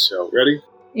on Hit Show. Ready?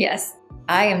 Yes.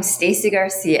 I am Stacey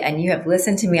Garcia, and you have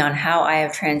listened to me on How I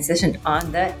Have Transitioned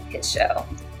on the Hit Show.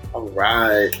 All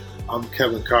right. I'm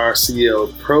Kevin Carr, CEO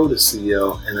of Pro to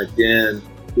CEO. And again,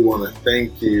 we want to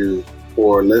thank you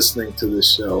for listening to the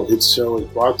show. This show is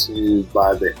brought to you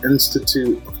by the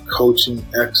Institute of Coaching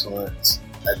Excellence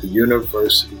at the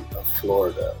University of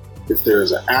Florida. If there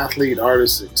is an athlete,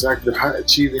 artist, executive, high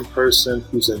achieving person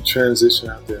who's in transition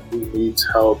out there who needs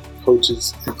help,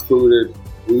 coaches included,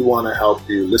 we want to help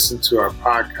you. Listen to our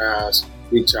podcast,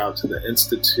 reach out to the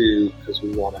Institute because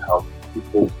we want to help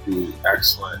people be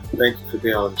excellent. Thank you for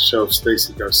being on the show,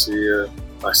 Stacey Garcia,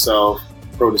 myself,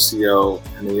 Pro to CEO,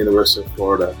 and the University of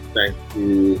Florida. Thank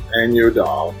you and your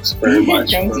dogs very much.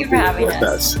 Thank you for having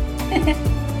us.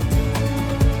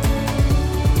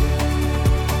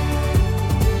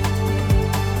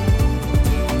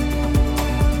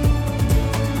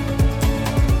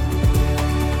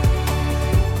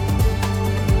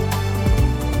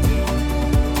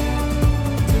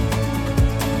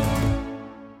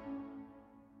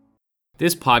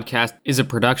 This podcast is a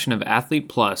production of Athlete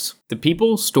Plus, the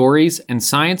people, stories, and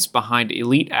science behind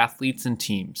elite athletes and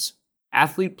teams.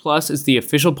 Athlete Plus is the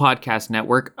official podcast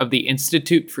network of the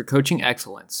Institute for Coaching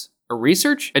Excellence, a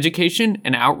research, education,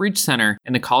 and outreach center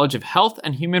in the College of Health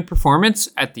and Human Performance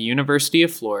at the University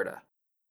of Florida.